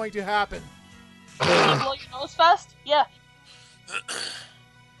this was going to happen. Blow your nose fest? Yeah.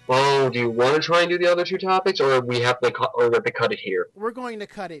 Well, do you want to try and do the other two topics, or we have to cut it here? We're going to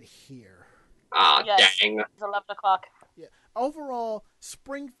cut it here. Ah, Yes. dang. It's 11 o'clock. Yeah. Overall,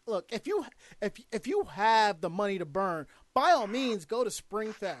 look, if you have the money to burn, by all means go to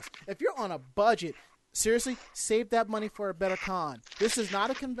Springfest. If you're on a budget, seriously, save that money for a better con. This is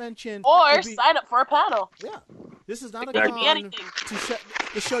not a convention. Or sign up for a panel. Yeah. This is not a It could be con anything.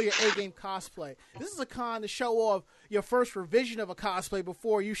 to show your A-game cosplay. This is a con to show off your first revision of a cosplay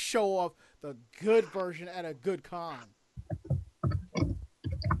before you show off the good version at a good con.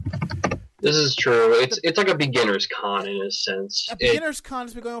 This is true. It's like a beginner's con in a sense. A beginner's con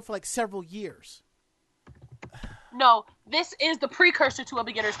has been going on for like several years. No, this is the precursor to a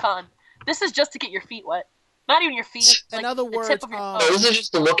beginner's con. This is just to get your feet wet. Not even your feet. In like other the words, tip of your toe. No, this is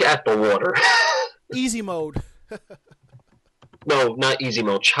just to look at the water. Easy mode. No, not easy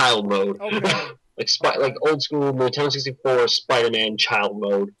mode. Child mode. Okay. like old school Nintendo 64 Spider-Man child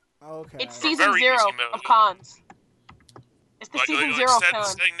mode. Okay. It's season Very 0 easy mode. of cons. It's the season 0 of cons.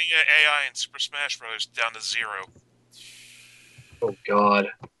 Setting the AI in Super Smash Bros. Down to 0. Oh god.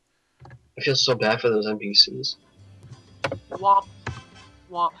 I feel so bad for those NPCs. Womp.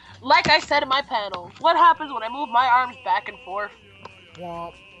 Womp. Like I said in my panel, what happens when I move my arms back and forth?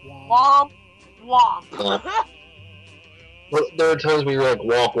 Womp, womp. Womp. Womp. Well, there are times where you're like,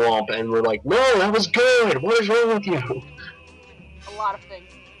 womp womp, and we're like, no, that was good! What is wrong with you? A lot of things.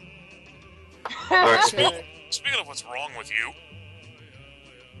 Alright, Okay. Speaking of what's wrong with you,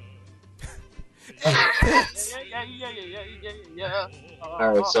 Yeah.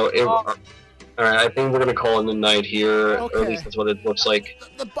 alright, so alright, I think we're gonna call it a night here, or at Okay. least that's what it looks like.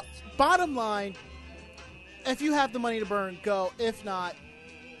 The bottom line, if you have the money to burn, go. If not,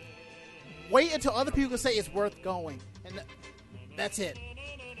 wait until other people can say it's worth going. And that's it.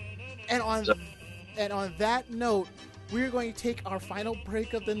 And on that note, we're going to take our final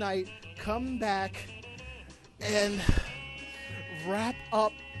break of the night, come back, and wrap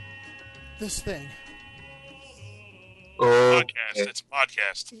up this thing. Oh, podcast. It's a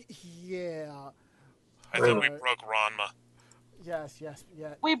podcast. Yeah. I think we Alright. broke Ranma. Yes.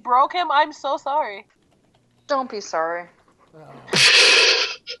 We broke him. I'm so sorry. Don't be sorry.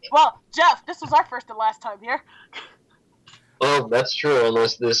 Well, Jeff, this was our first and last time here. oh, that's true,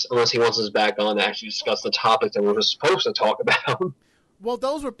 unless he wants us back on to actually discuss the topic that we were supposed to talk about. Well,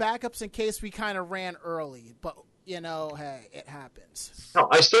 those were backups in case we kind of ran early, but hey, it happens. No,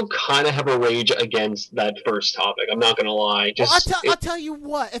 I still kind of have a rage against that first topic. I'm not gonna lie. Well, I'll tell you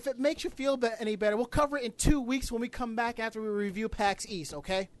what. If it makes you feel any better, we'll cover it in 2 weeks when we come back after we review PAX East.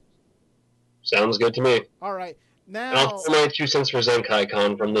 Okay? Sounds good to me. All right. And Now, I'll throw my 2 cents for Zenkai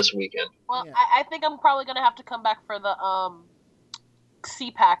Con from this weekend. Well, Yeah. I think I'm probably gonna have to come back for the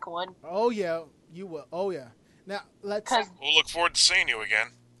CPAC one. oh yeah, you will. Oh yeah. Now let's. 'Cause- We'll look forward to seeing you again.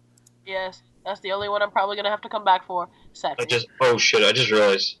 Yes, that's the only one I'm probably gonna have to come back for. Sexy. I just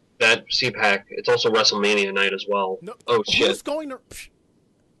realized that CPAC, it's also WrestleMania night as well. No, Oh shit. Who's going to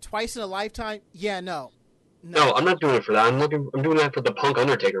twice in a lifetime? Yeah, no. No, I'm not doing it for that. I'm doing that for the Punk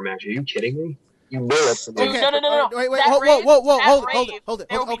Undertaker match. Are you kidding me? You know that's the Okay. No. Wait, That whoa, rave- whoa, that hold rave, it.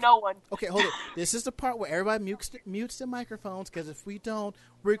 There will be Okay. no one. Okay, hold it. This is the part where everybody mutes the microphones, because if we don't,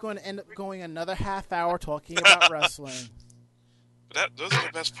 we're going to end up going another half hour talking about wrestling. But those are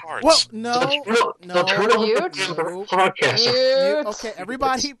the best parts. Well, no. Turn off Mute. the podcast. Mute. Okay,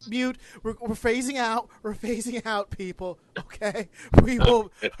 everybody mute. We're phasing out. We're phasing out, people. Okay? We will.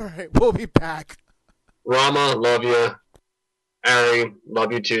 All right, we'll be back. Rama, love you. Ari,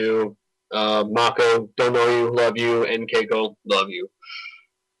 love you too. Mako, don't know you, love you. And Keiko, love you.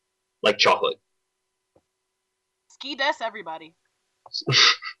 Like chocolate. Ski des everybody.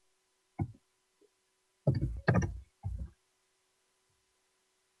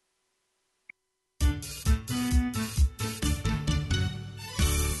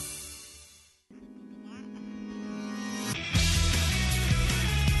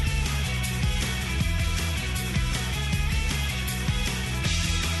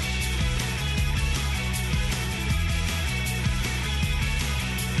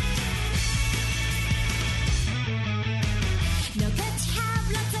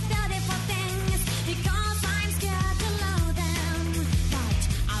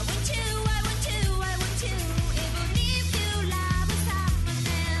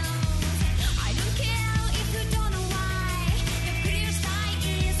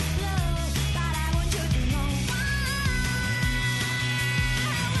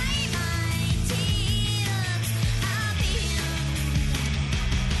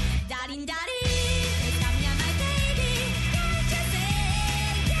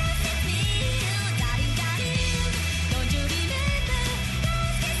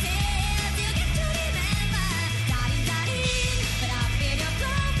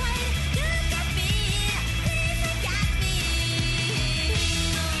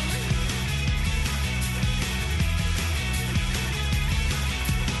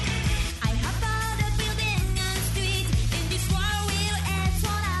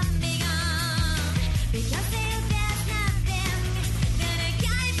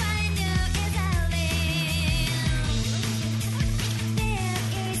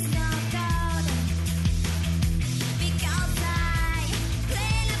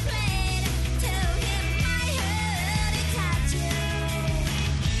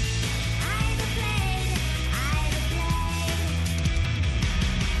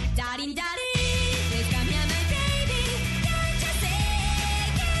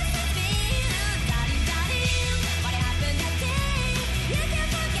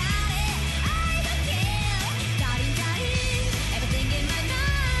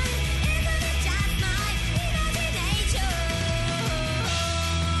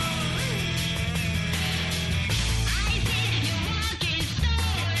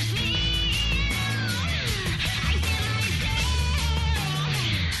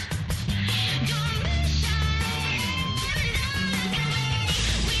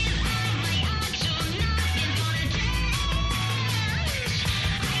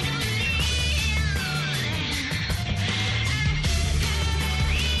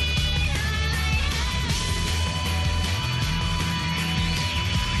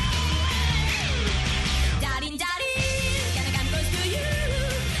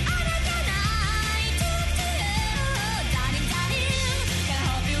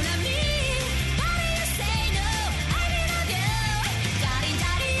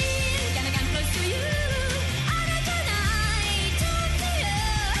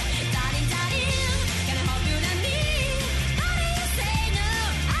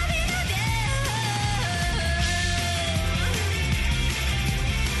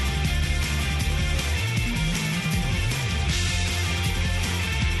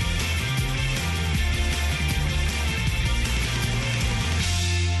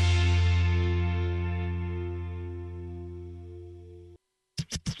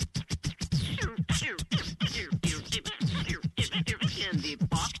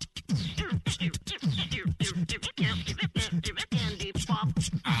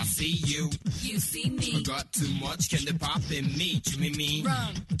 see you. You see me. I got too much, can they pop in me? Jimmy me,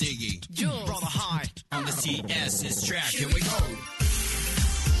 Rum, Diggy, Jules, Brother High on the CS's track. Here we go.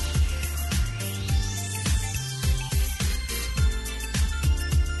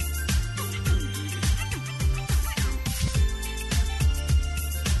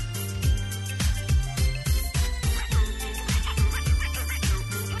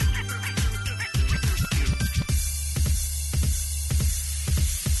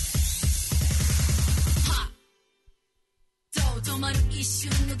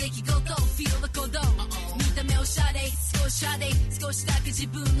少しだけ自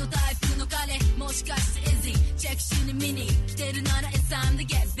分のタイプの彼もしかしてエジチェックしに見に来てるなら It's time to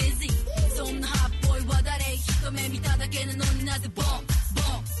get busy そんなハッボーイは誰一目見ただけなのになぜボンボ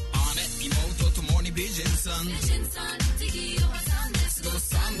ン姉妹ともに美人さん美人さんに敵を挟んで過ごす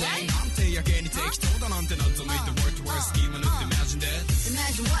サンデーなんてやけに適当だなんてなんと Make the word to word scheme and imagine that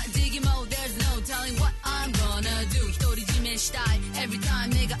Imagine what Diggy Mo There's no telling what I'm gonna do 独り占めしたい Every time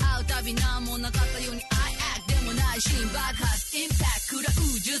目が合うたびなんもなかったように I act でもないシーン爆発 Impact 食らう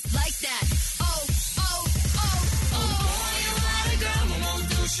just like that Oh oh oh oh boy あれがもう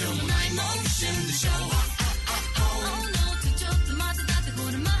どうしようもないモーションでしょ Oh no ちょっと待ってだってほ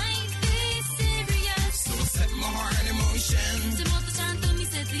ら Might be serious So set my heart in motion じゃもっとちゃんと見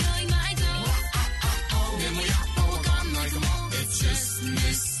せてよ今いぞでもやっぱわかんないかも It's just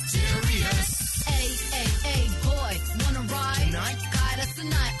mysterious Hey hey hey boy wanna ride Tonight 帰らせな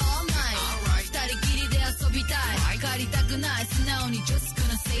い all night Alright 二人きりで遊びたい帰りたくない素直に just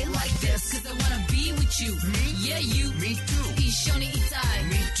gonna say it like this Cause I wanna be with you Me? Yeah you Me too 一緒にいたい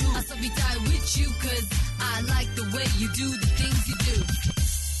Me too 遊びたい with you Cause I like the way you do the things you do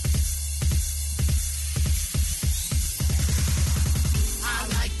I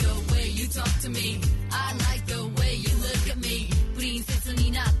like the way you talk to me I like the way you look at me プリンセス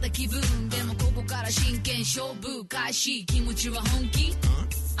になった気分でもここから真剣勝負開始気持ちは本気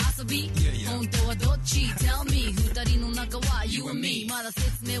遊び Yeah, yeah. 本当はどっち Tell me 二人の中は You and me まだ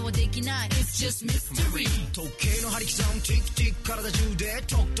説明はできない It's just mystery 時計の針刻むティックティック体中で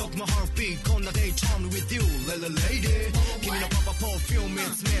トクトクもハーフビートこんなデイタイム with you レレレイディ君のパパポーフィーム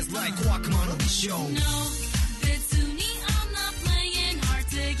It's mess like 小悪魔の衣装 No 別に I'm not playing hard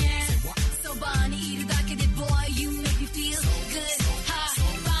to get そばにいるだけで Boy you make me feel good Ha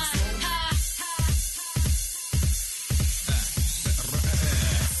fine ha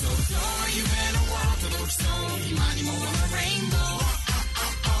So 遠い夢のワールド届きそう今にも wanna rainbow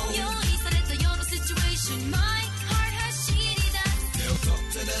用意されたような situation My heart 走り出す手を取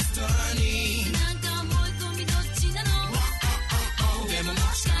って Destiny なんか思い込みどっちなのでもも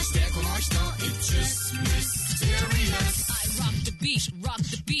しかしてこの人 It's just mysterious I rock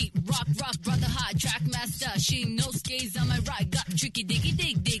the beat, rock, brother high, track master, she knows skates on my right, got tricky, diggy,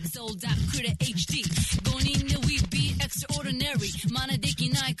 dig, sold out, critter HD, 5人で we be extraordinary, 真似でき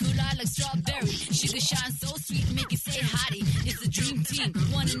ないくらい like strawberry, sugar shine so sweet, make it say hottie, it's a dream team,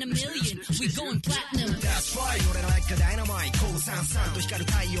 one in a million, we going platinum, That's right 俺ら like a dynamite 高三三と光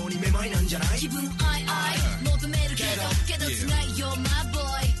る太陽にめまいなんじゃない気分アイ求めるけどつらい you're my boy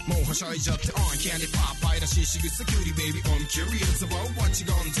もうはしゃいじゃって on candy pop 愛らしい仕草キュリ baby I'm curious about what you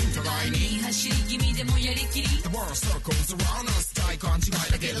gonna do 互いに走り気味でもやりきり The world circles around us 大勘違い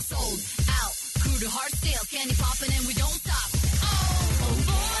だけど sold out, crew to hard sale, candy popping and we don't stop oh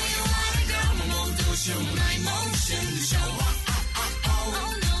boy, you wanna go もうどうしようもないモーションでしょ Oh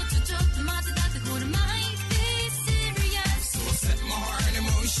no ちょっと待ってだってこれ might be serious So set my heart in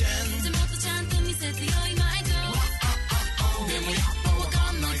motion じゃもっとちゃんと見せてよ今いぞでもやっぱわ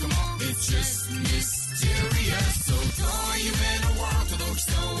かんないかも It's just mysterious So 遠い夢のワールド届き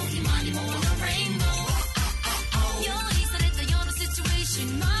そう今にも wanna rainbow 用意されたような situation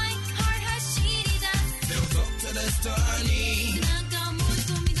My heart 走り出す手を取って Destiny なんか思い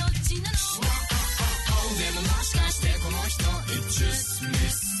込みどっちなのでももしかしてこの人 It's just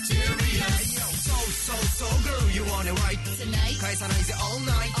mysterious So girl you want it right Tonight 返さないぜ all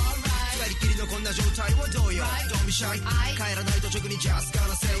night Alright 二人きりのこんな状態はどうよ Right Don't be shy 帰らないと直に Just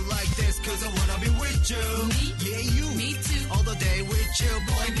gonna say it like this Cause I wanna be with you Me? Yeah you Me too All the day with you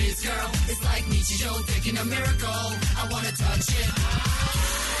Boy meets girl It's like 日常的な miracle I wanna touch it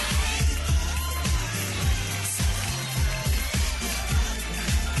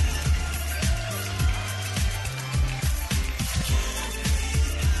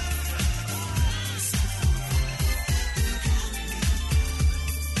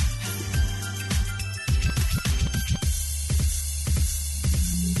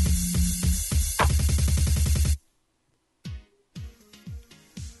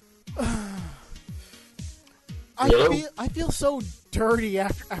Hello? I feel so dirty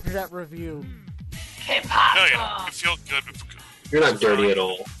after that review. Hip hop. Oh yeah, you feel good. You're not dirty at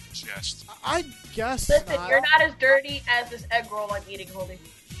all. Chest. I guess Listen, not. you're not as dirty as this egg roll I'm eating, Holding.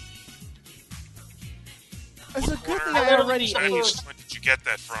 It's a good thing I I literally already eat the ate. food. Where did you get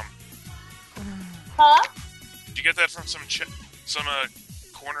that from? Huh? Did you get that from some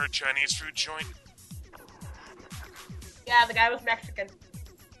corner Chinese food joint? Yeah, the guy was Mexican.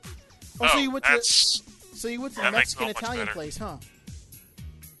 Oh, so you went to that's so you went to the that makes it Mexican all much Italian better. place, huh?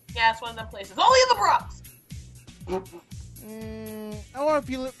 Yeah, it's one of them places. Only in the Bronx. Or if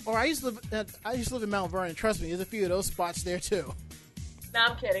you live, or I used to live in Mount Vernon. Trust me, there's a few of those spots there too. Nah,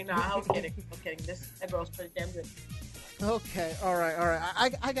 I'm kidding. Nah, I'm kidding. I'm kidding. This egg roll's pretty damn good. Okay, all right.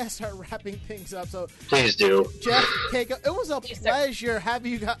 I gotta start wrapping things up. So, Please do. Jeff, Keiko, it was a Yes, sir. pleasure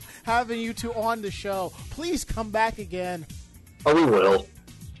having you two on the show. Please come back again. Oh, we will.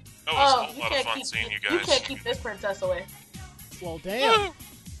 That was Oh, a lot of fun seeing you you guys. can't keep this princess away. Well, damn.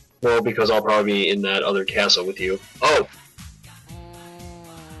 Well, because I'll probably be in that other castle with you. Oh,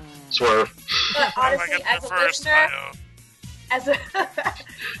 swerve. But If I honestly, get as there a first, listener, as a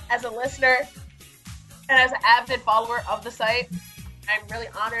as a listener, and as an avid follower of the site, I'm really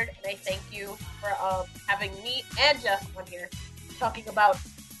honored, and I thank you for having me and Jeff on here talking about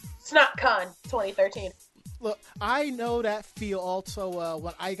SnotCon 2013. Look, I know that feel all so well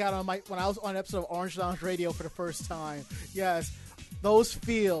when I was on an episode of Orange Lounge Radio for the first time. Yes, those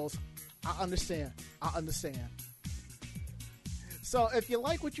feels. I understand. So if you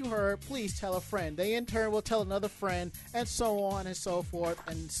like what you heard, please tell a friend. They in turn will tell another friend, and so on and so forth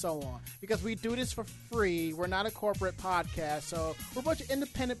and so on. Because we do this for free. We're not a corporate podcast, so we're a bunch of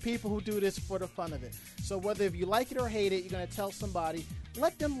independent people who do this for the fun of it. So whether if you like it or hate it, you're going to tell somebody,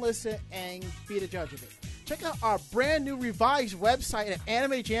 let them listen and be the judge of it. Check out our brand new revised website at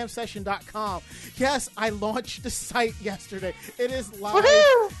animejamsession.com. Yes, I launched the site yesterday. It is live,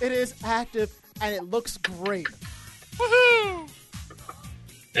 Woohoo! it is active, and it looks great. Woohoo!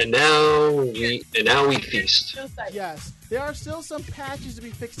 And now we feast. New site. Yes, there are still some patches to be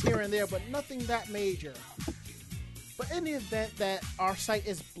fixed here and there, but nothing that major. But in the event that our site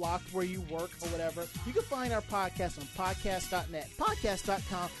is blocked where you work or whatever, you can find our podcast on podcast.net,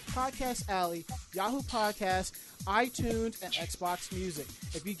 podcast.com, Podcast Alley, Yahoo Podcasts, iTunes, and Xbox Music.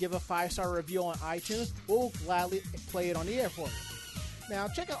 If you give a 5-star review on iTunes, we'll gladly play it on the air for you. Now,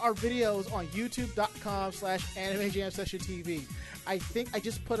 check out our videos on youtube.com/AnimeJamSessionTV. I think I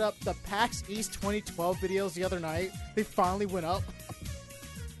just put up the PAX East 2012 videos the other night. They finally went up.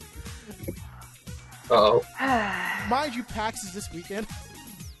 Uh-oh. Mind you, PAX is this weekend.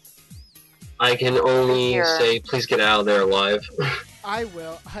 I can only Here. say, please get out of there alive. I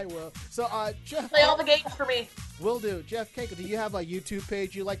will. So, Jeff, Play all the games for me. will do. Jeff Keiko, do you have a YouTube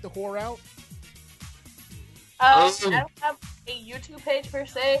page you like to whore out? I don't have a YouTube page per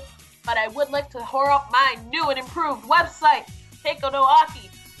se, but I would like to whore out my new and improved website, Keiko no Aki.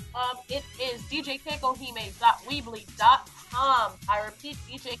 It is djkeikohime.weebly.com. I repeat,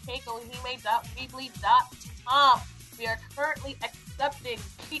 djkeikohime.weebly.com. We are currently accepting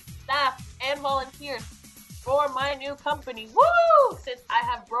staff and volunteers for my new company. Woo! Since I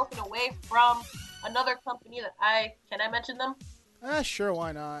have broken away from another company that can I mention them? Sure,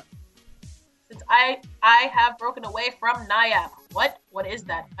 why not? Since I have broken away from NIAP. What? What is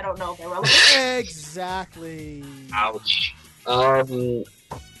that? I don't know. They're relevant. Exactly. Ouch.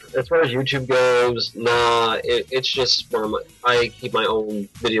 As far as YouTube goes, nah, it's just I keep my own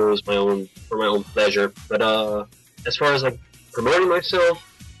videos for my own pleasure. But as far as like promoting myself,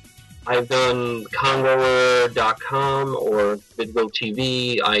 I've done Congoer.com or Vidgo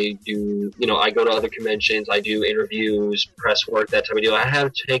TV. I do, I go to other conventions. I do interviews, press work, that type of deal. I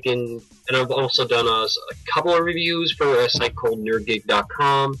have taken, and I've also done a couple of reviews for a site called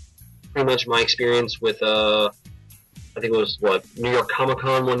NerdGig.com. Pretty much my experience with, I think it was, New York Comic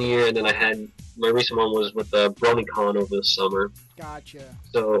Con one year, and then I had, my recent one was with BronyCon over the summer. Gotcha.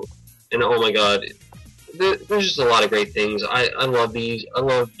 So, and oh my god, there's just a lot of great things. I love these. I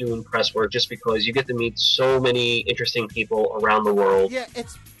love doing press work just because you get to meet so many interesting people around the world. Yeah,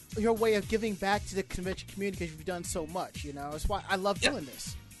 it's your way of giving back to the convention community because you've done so much, It's why I love doing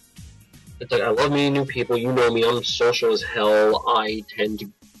this. It's like, I love meeting new people. You know me, I'm social as hell. I tend to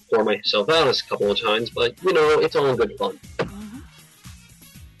pour myself out a couple of times, but, it's all in good fun.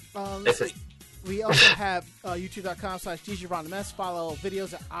 Let's see. We also have youtube.com/DJRonMS. Follow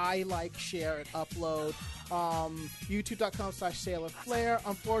videos that I like, share, and upload. YouTube.com/SailorFlare.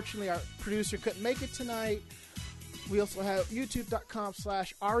 Unfortunately, our producer couldn't make it tonight. We also have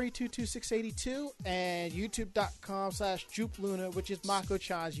youtube.com/RE22682 and youtube.com/JupeLuna, which is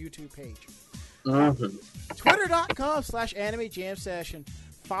Mako-chan's YouTube page. Mm-hmm. Twitter.com/Anime Jam Session.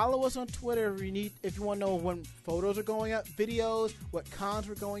 Follow us on Twitter if you want to know when photos are going up, videos, what cons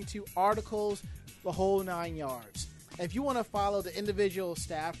we're going to, articles, the whole 9 yards. If you want to follow the individual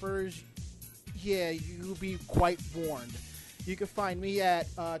staffers, yeah, you'll be quite warned. You can find me at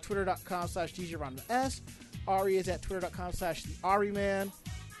twitter.com/DJRondaS. Ari is at twitter.com/TheAriMan.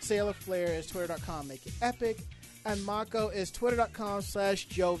 Sailor Flare is twitter.com Make It Epic. And Mako is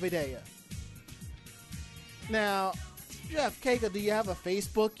twitter.com/Joe Videa. Now, Jeff, Keiko, do you have a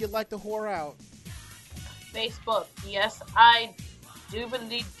Facebook you'd like to whore out? Facebook, yes, I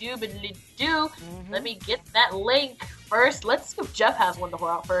doobly do. Mm-hmm. Let me get that link first. Let's see if Jeff has one to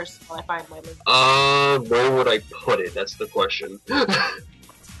whore out first while I find my link. Where would I put it? That's the question.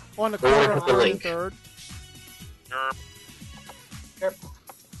 On the Where corner would I of put the 3rd and link? 3rd. Derp.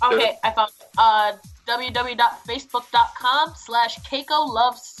 Okay, I found www.facebook.com/Keiko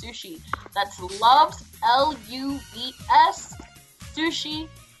Loves Sushi. That's loves, L-U-V-S, sushi,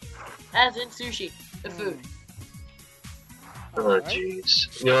 as in sushi, the food. Oh, jeez.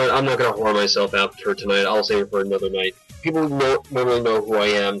 You know what? I'm not gonna whore myself out for tonight. I'll save it for another night. People normally know who I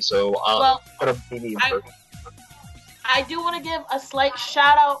am, so I'll put a BB in first. I do want to give a slight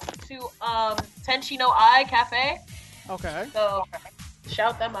shout out to Tenchi no Ai Cafe. Okay. So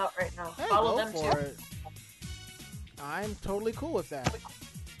shout them out right now. Hey, Follow go them for too. it. I'm totally cool with that.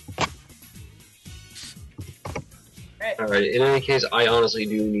 Right. Alright, in any case, I honestly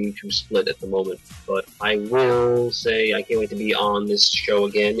do need to split at the moment, but I will say I can't wait to be on this show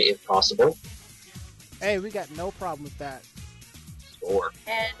again, if possible. Hey, we got no problem with that. Or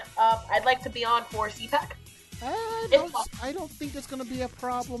And I'd like to be on for CPAC. I don't think it's going to be a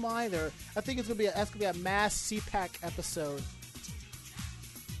problem either. I think it's going to be a mass CPAC episode.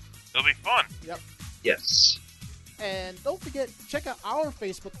 It'll be fun. Yep. yes. And don't forget, check out our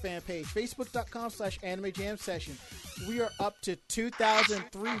Facebook fan page, facebook.com/Anime Jam Session. We are up to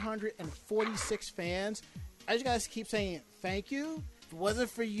 2,346 fans. I just guys keep saying thank you. If it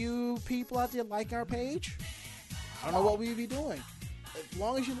wasn't for you people out there like our page, I don't know what we'd be doing. As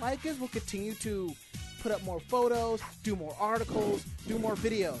long as you like us, we'll continue to put up more photos, do more articles, do more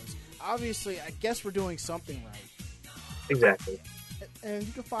videos. Obviously, I guess we're doing something right. Exactly. And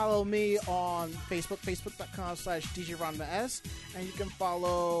you can follow me on Facebook, facebook.com/DJRonmaS. And you can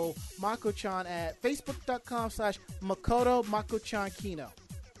follow Mako-chan at facebook.com/Makoto Mako-chan Kino.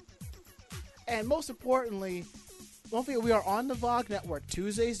 And most importantly, don't forget we are on the VOG Network,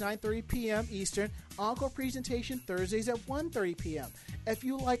 Tuesdays 9:30 p.m. Eastern, encore presentation Thursdays at 1:30 p.m. If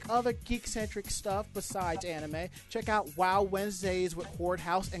you like other geek-centric stuff besides anime, check out WoW Wednesdays with Horde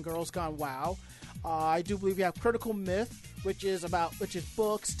House and Girls Gone WoW. I do believe we have Critical Myth, which is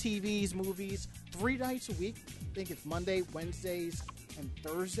books, TVs, movies, 3 nights a week. I think it's Monday, Wednesdays, and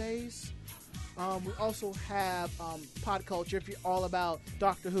Thursdays. We also have Pod Culture, if you're all about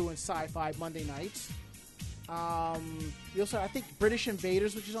Doctor Who and sci-fi, Monday nights. We also have, I think, British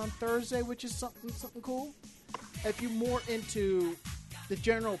Invaders, which is on Thursday, which is something cool. If you're more into the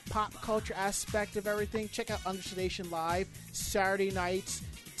general pop culture aspect of everything, check out Understation Live, Saturday nights,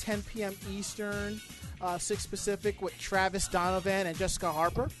 10 p.m. Eastern, 6 Pacific, with Travis Donovan and Jessica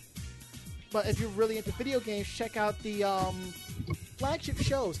Harper. But if you're really into video games, check out the flagship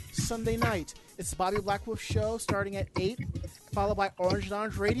shows Sunday night. It's the Bobby Blackwolf Show starting at 8, followed by Orange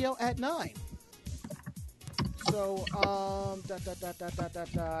Lounge Radio at 9. So,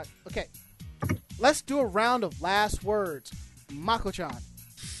 okay. Let's do a round of last words. Mako-chan.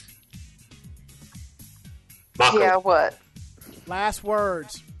 Mako. Yeah, what? Last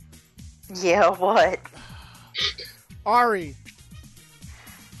words. Yeah, what? Ari.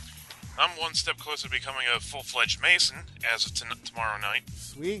 I'm one step closer to becoming a full-fledged Mason as of tomorrow night.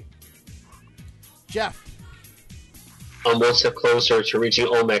 Sweet. Jeff. I'm one step closer to reaching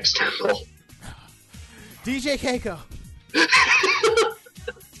Olmec's temple. DJ Keiko.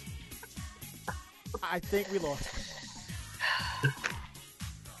 I think we lost.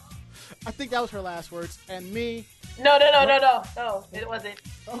 I think that was her last words. And me. No, it wasn't.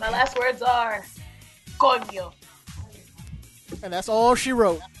 Okay. My last words are coño. And that's all she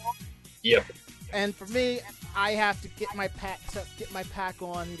wrote. Yep. And for me, I have to get my pack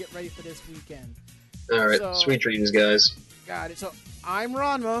on and get ready for this weekend. Alright, So- sweet dreams, guys. Got it. So I'm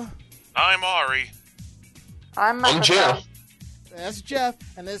Ranma. I'm Ari. I'm Jeff. That's Jeff,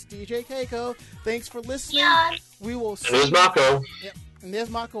 and that's DJ Keiko. Thanks for listening. Yeah. We will And see. there's Mako. Yep. And there's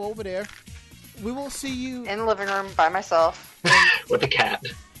Mako over there. We will see you. in the living room by myself. With the cat.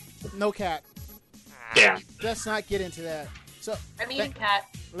 No cat. Yeah. Let's not get into that. So I'm eating cat.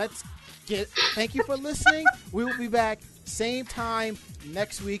 let's get. Thank you for listening. We will be back same time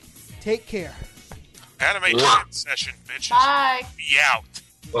next week. Take care. Anime Jam Session, bitches. Bye. Be out.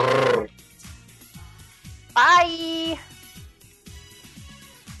 Brrr. Bye.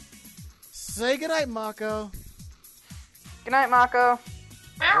 Say goodnight, Mako. Good night, Mako.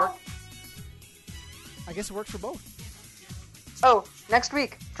 Meow. I guess it works for both. Oh, next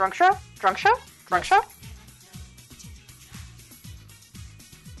week, drunk show? Drunk show? Drunk show?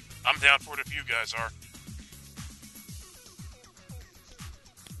 I'm down for it if you guys are.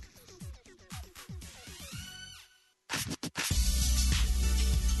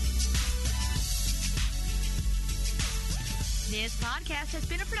 This podcast has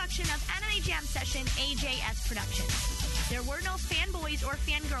been a production of Anime Jam Session AJS Productions. There were no fanboys or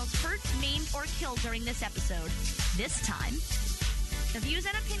fangirls hurt, maimed, or killed during this episode. This time. The views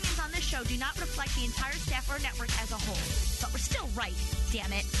and opinions on this show do not reflect the entire staff or network as a whole. But we're still right,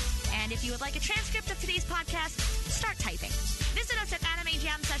 damn it. And if you would like a transcript of today's podcast, start typing. Visit us at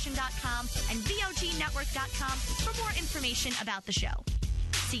animejamsession.com and vognetwork.com for more information about the show.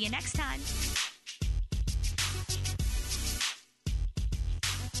 See you next time.